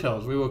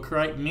 Storytellers, we will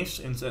create myths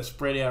and that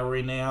spread our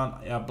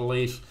renown, our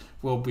beliefs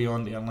well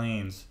beyond our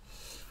lands.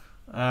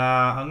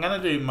 I'm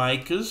going to do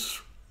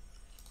makers.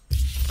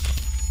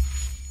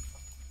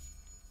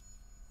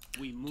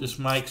 Just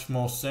makes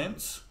more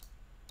sense.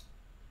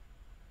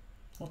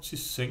 What's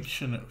this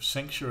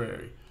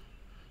sanctuary?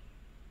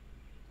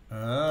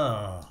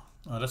 Oh,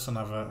 that's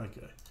another.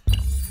 Okay.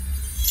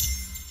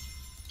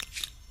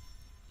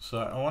 So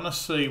I want to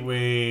see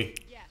where.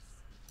 Yes.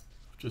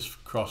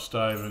 Just crossed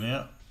over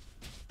now.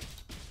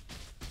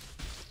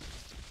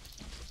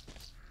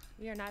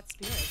 We are not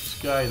spirits.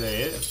 Let's go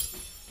there.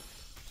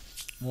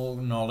 More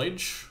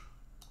knowledge.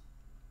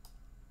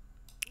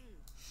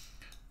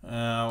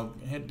 I'll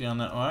head down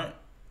that way.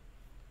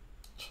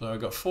 So I've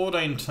got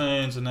 14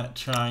 turns and that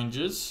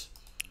changes.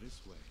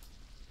 This way.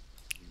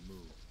 We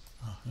move.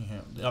 Oh,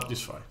 yeah, up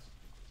this way.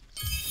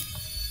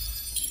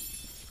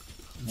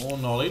 More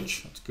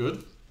knowledge, that's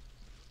good.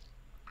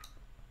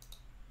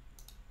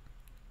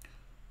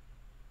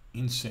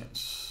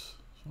 Incense.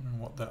 I was wondering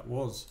what that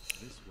was.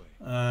 This way.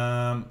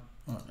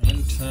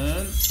 End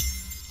turn.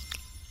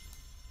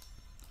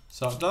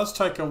 So it does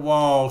take a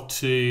while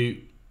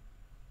to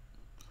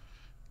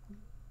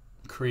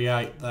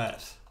create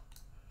that.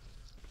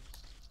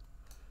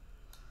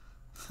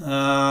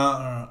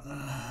 Alright.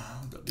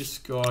 I've got this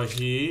guy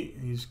here.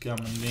 He's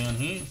coming down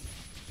here.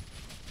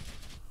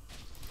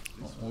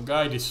 We'll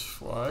go this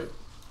way.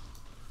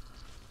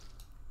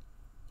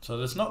 So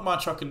there's not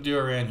much I can do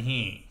around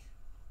here.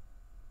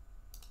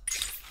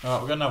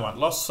 Alright, we've got another one.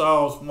 Lost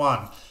Souls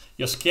 1.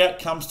 Your scout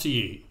comes to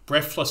you,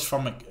 breathless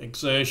from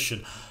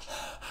exertion.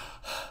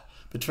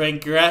 Between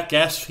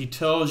gasps, he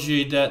tells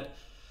you that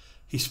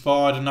he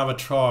spied another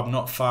tribe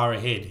not far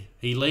ahead.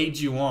 He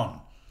leads you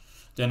on.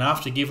 Then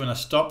after giving a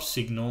stop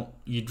signal,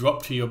 you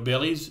drop to your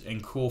bellies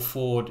and crawl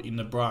forward in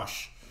the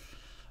brush.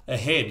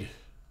 Ahead,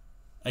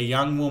 a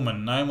young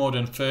woman, no more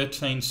than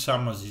 13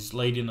 summers, is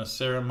leading a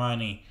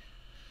ceremonial.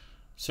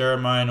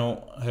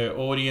 Her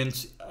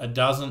audience, a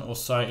dozen or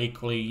so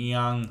equally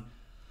young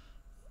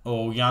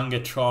or younger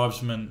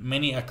tribesmen.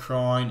 Many are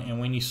crying,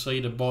 and when you see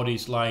the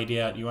bodies laid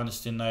out, you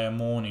understand they are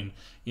mourning.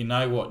 You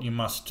know what you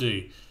must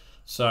do.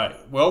 So,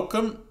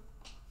 welcome.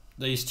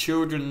 These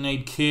children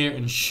need care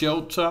and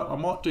shelter. I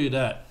might do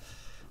that.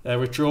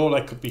 withdrawal.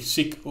 That could be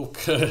sick or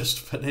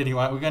cursed. But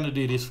anyway, we're going to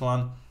do this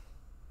one.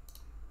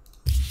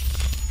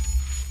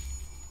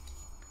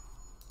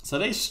 So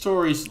these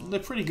stories, they're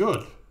pretty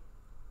good.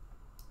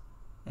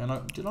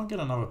 And did I get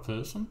another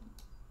person?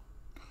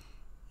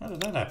 How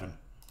did that happen?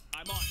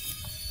 I'm on.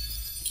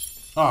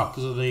 Oh,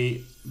 because of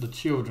the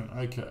children.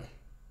 Okay.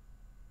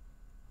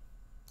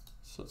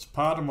 So it's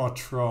part of my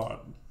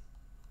tribe.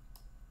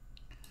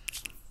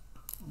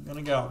 I'm going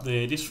to go up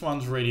there. This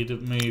one's ready to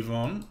move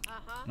on.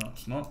 No,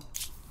 it's not.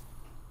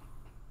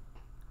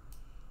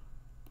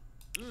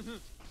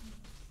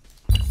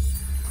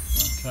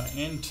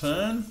 Okay, end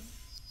turn.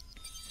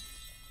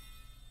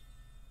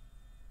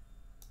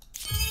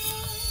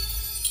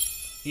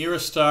 Era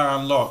star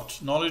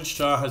unlocked. Knowledge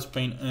star has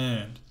been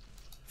earned.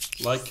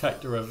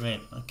 Locate the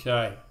event.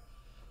 Okay.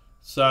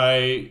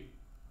 So,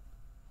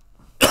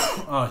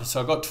 oh,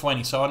 so I got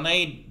 20. So I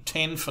need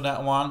 10 for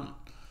that one,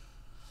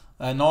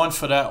 9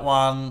 for that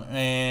one,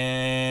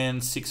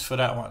 and 6 for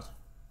that one.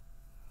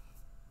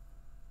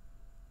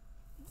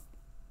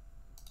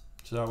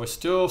 So we're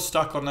still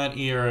stuck on that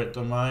era at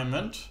the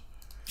moment.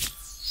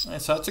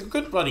 And so it's a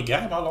good bloody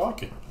game. I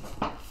like it.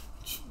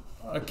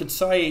 I could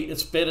say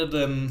it's better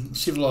than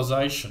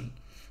Civilization.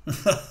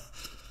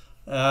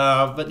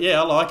 But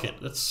yeah, I like it.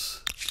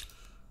 It's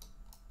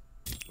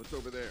What's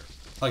over there?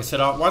 like I said.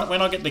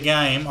 When I get the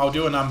game, I'll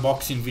do an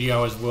unboxing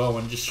video as well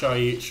and just show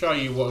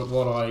you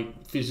what I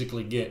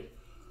physically get.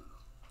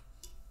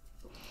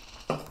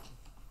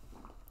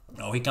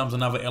 Oh, here comes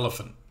another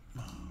elephant.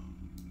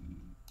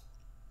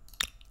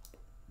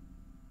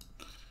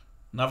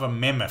 Another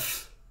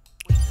mammoth.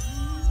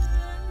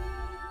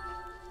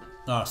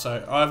 Oh,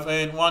 so I've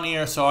earned 1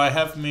 year, so I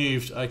have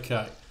moved.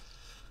 Okay.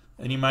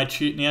 And you may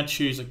now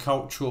choose a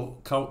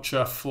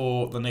culture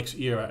for the next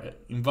era.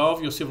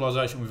 Involve your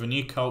civilization with a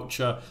new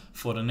culture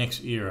for the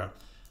next era.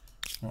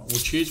 Right, we'll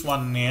choose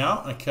one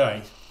now.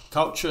 Okay.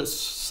 Culture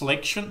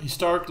selection.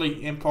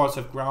 Historically, empires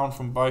have grown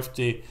from both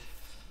the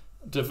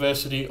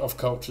diversity of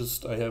cultures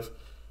they have.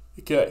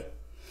 Okay.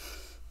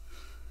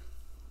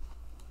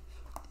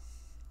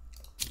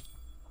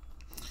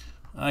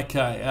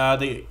 Okay,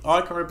 the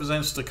icon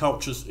represents the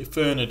culture's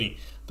eternity.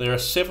 There are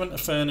 7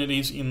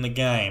 eternities in the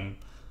game.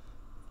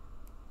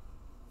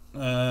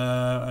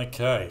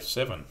 Okay,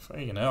 7.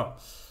 Freaking hell.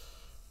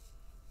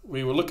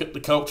 We will look at the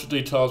culture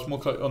details more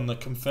closely on the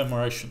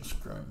confirmation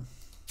screen.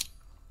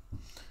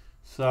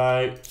 So,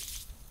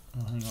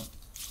 oh, hang on.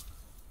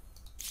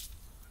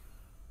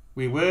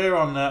 We were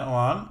on that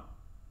one.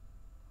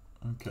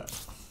 Okay.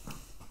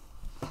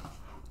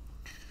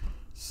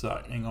 So,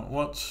 hang on,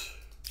 what's...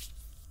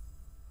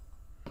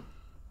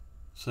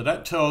 So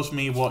that tells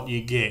me what you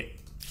get.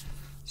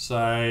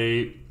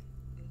 So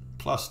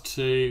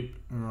 +2,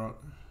 right.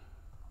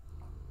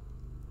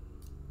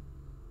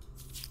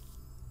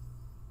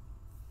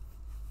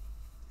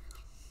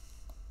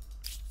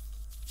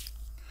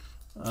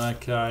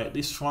 Okay,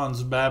 this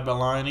one's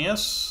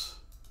Babylonius.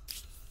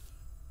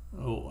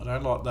 Oh, I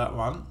don't like that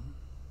one.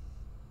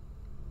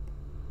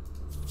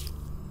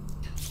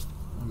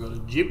 I've got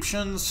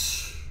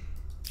Egyptians.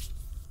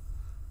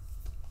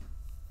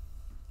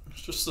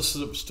 Just the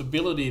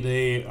stability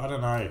there, I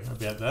don't know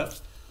about that.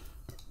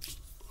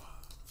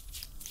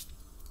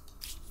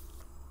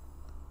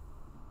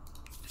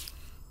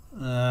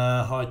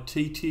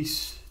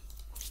 Hittite.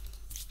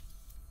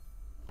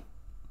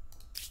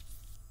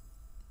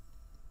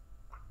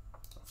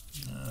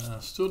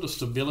 Still the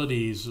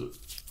stability is...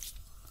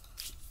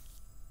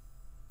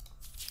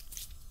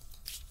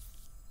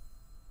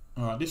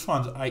 Alright, this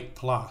one's 8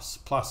 plus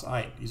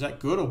 8. Is that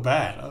good or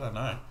bad? I don't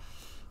know.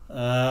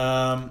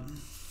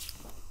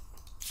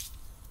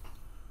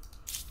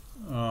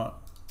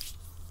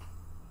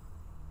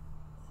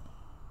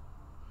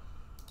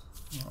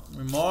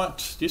 We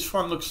might. This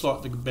one looks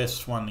like the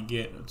best one to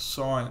get. It's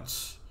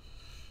science.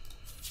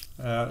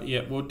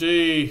 Yeah, we'll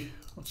do.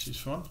 What's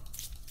this one?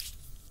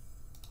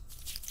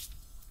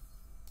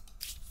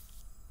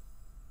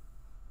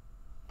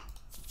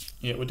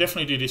 Yeah, we'll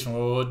definitely do this one.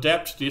 We'll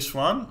adapt this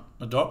one.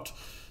 Adopt.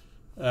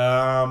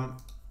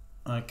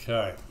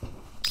 Okay.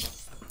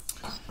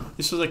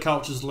 This is the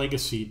culture's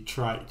legacy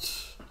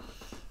traits.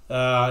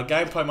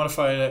 Gameplay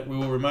modifier that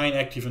will remain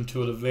active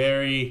until the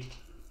very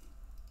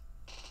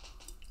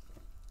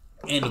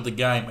end of the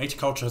game. Each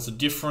culture has a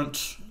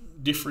different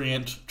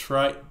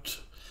trait.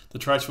 The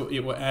traits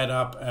will add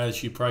up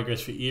as you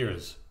progress for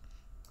eras.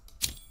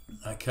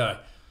 Okay,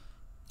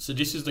 so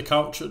this is the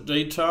culture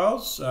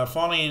details.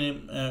 Finally,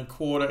 in a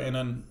quarter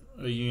and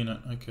a unit.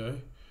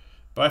 Okay,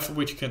 both of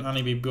which can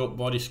only be built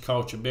by this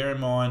culture. Bear in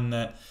mind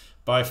that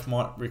both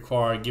might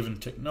require a given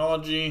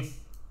technology.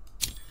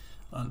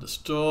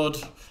 Understood.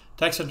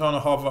 Take some time to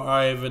hover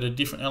over the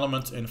different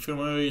elements and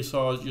familiarise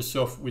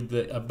yourself with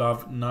the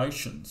above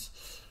notions.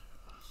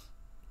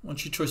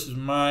 Once your choice is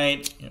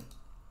made, yep.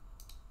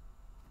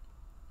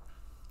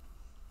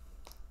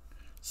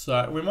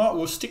 So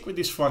we'll stick with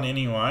this one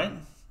anyway.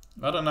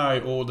 I don't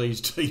know all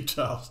these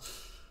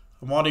details.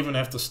 I might even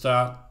have to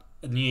start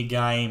a new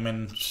game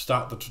and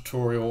start the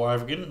tutorial all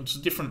over again. It's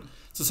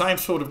the same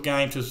sort of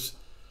game, just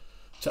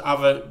to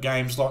other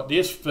games like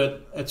this,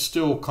 but it's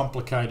still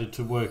complicated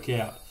to work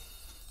out.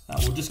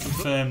 We'll just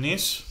confirm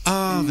this.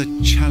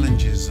 The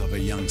challenges of a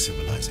young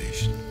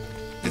civilization.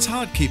 It's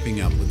hard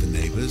keeping up with the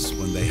neighbors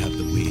when they have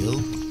the wheel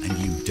and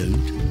you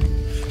don't.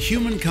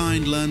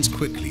 Humankind learns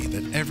quickly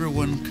that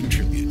everyone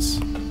contributes.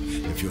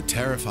 If you're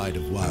terrified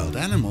of wild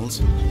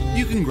animals,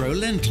 you can grow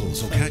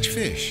lentils or catch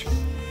fish.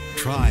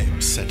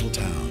 Tribes settle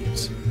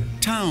towns.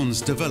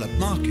 Towns develop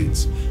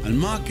markets, and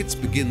markets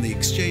begin the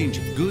exchange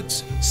of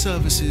goods,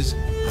 services,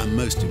 and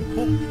most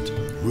important,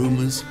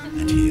 rumors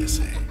and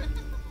hearsay.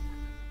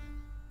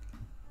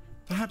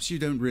 Perhaps you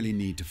don't really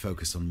need to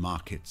focus on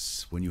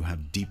markets when you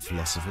have deep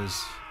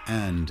philosophers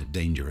and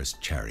dangerous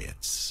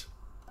chariots.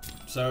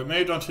 So we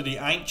moved on to the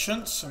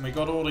ancients, and we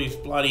got all these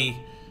bloody...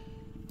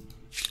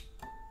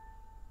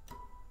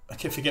 I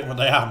keep forgetting what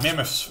they are.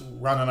 Mammoths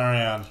running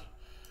around.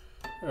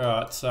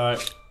 Right, so...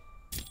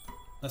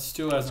 that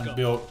still hasn't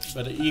built,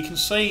 but you can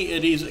see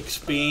it is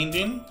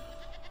expanding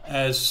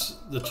as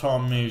the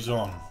time moves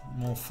on.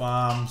 More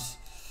farms.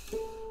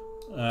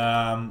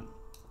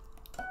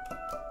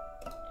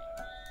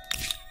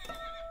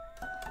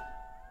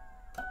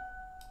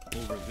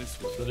 Over this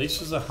way. So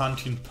this is a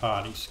hunting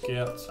party,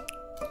 scouts.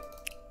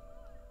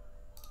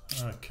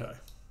 Okay.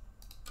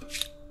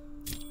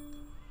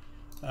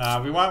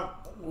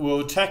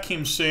 We'll attack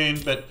him soon,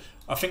 but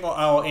I think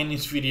I'll end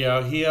this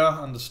video here.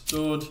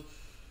 Understood.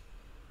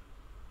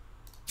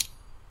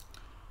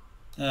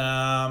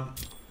 Yeah,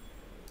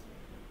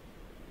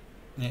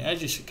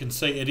 as you can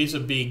see, it is a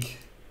big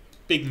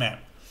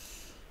map.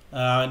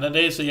 And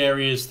there's the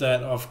areas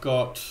that I've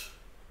got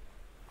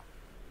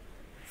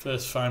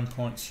first phone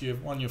points.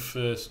 You've won your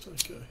first.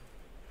 Okay.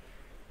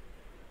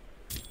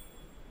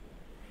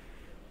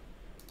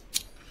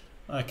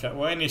 Okay,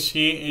 well in this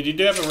here, you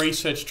do have a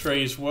research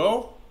tree as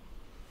well.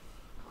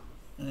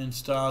 And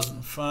stars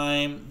and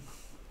fame.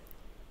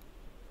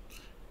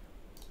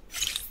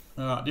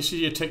 Alright, this is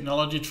your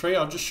technology tree.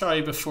 I'll just show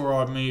you before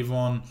I move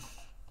on,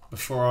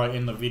 before I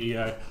end the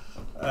video.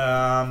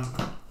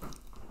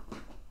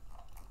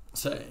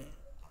 So,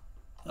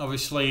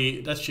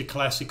 obviously, that's your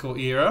classical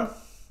era.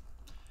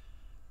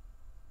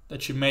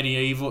 That's your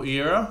medieval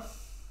era.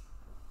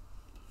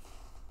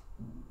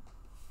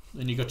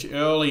 Then you got your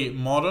early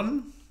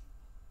modern.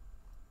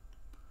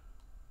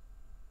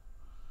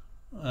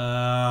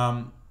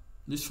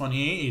 This one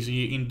here is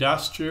your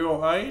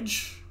industrial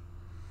age.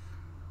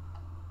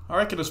 I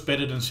reckon it's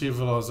better than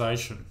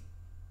civilization.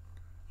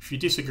 If you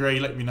disagree,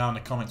 let me know in the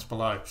comments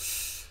below.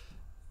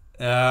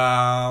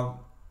 Yeah,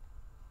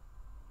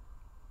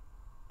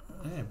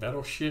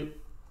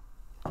 battleship.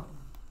 And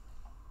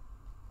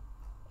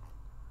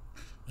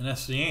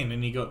that's the end.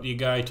 And you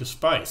go to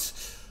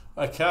space.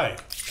 Okay.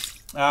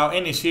 I'll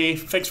end this here.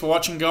 Thanks for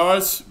watching,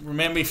 guys.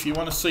 Remember, if you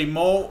want to see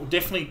more,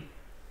 definitely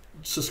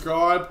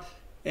subscribe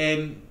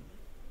and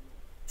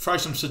throw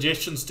some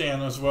suggestions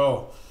down as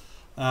well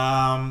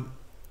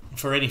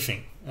for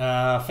anything.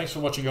 Thanks for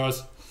watching,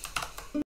 guys.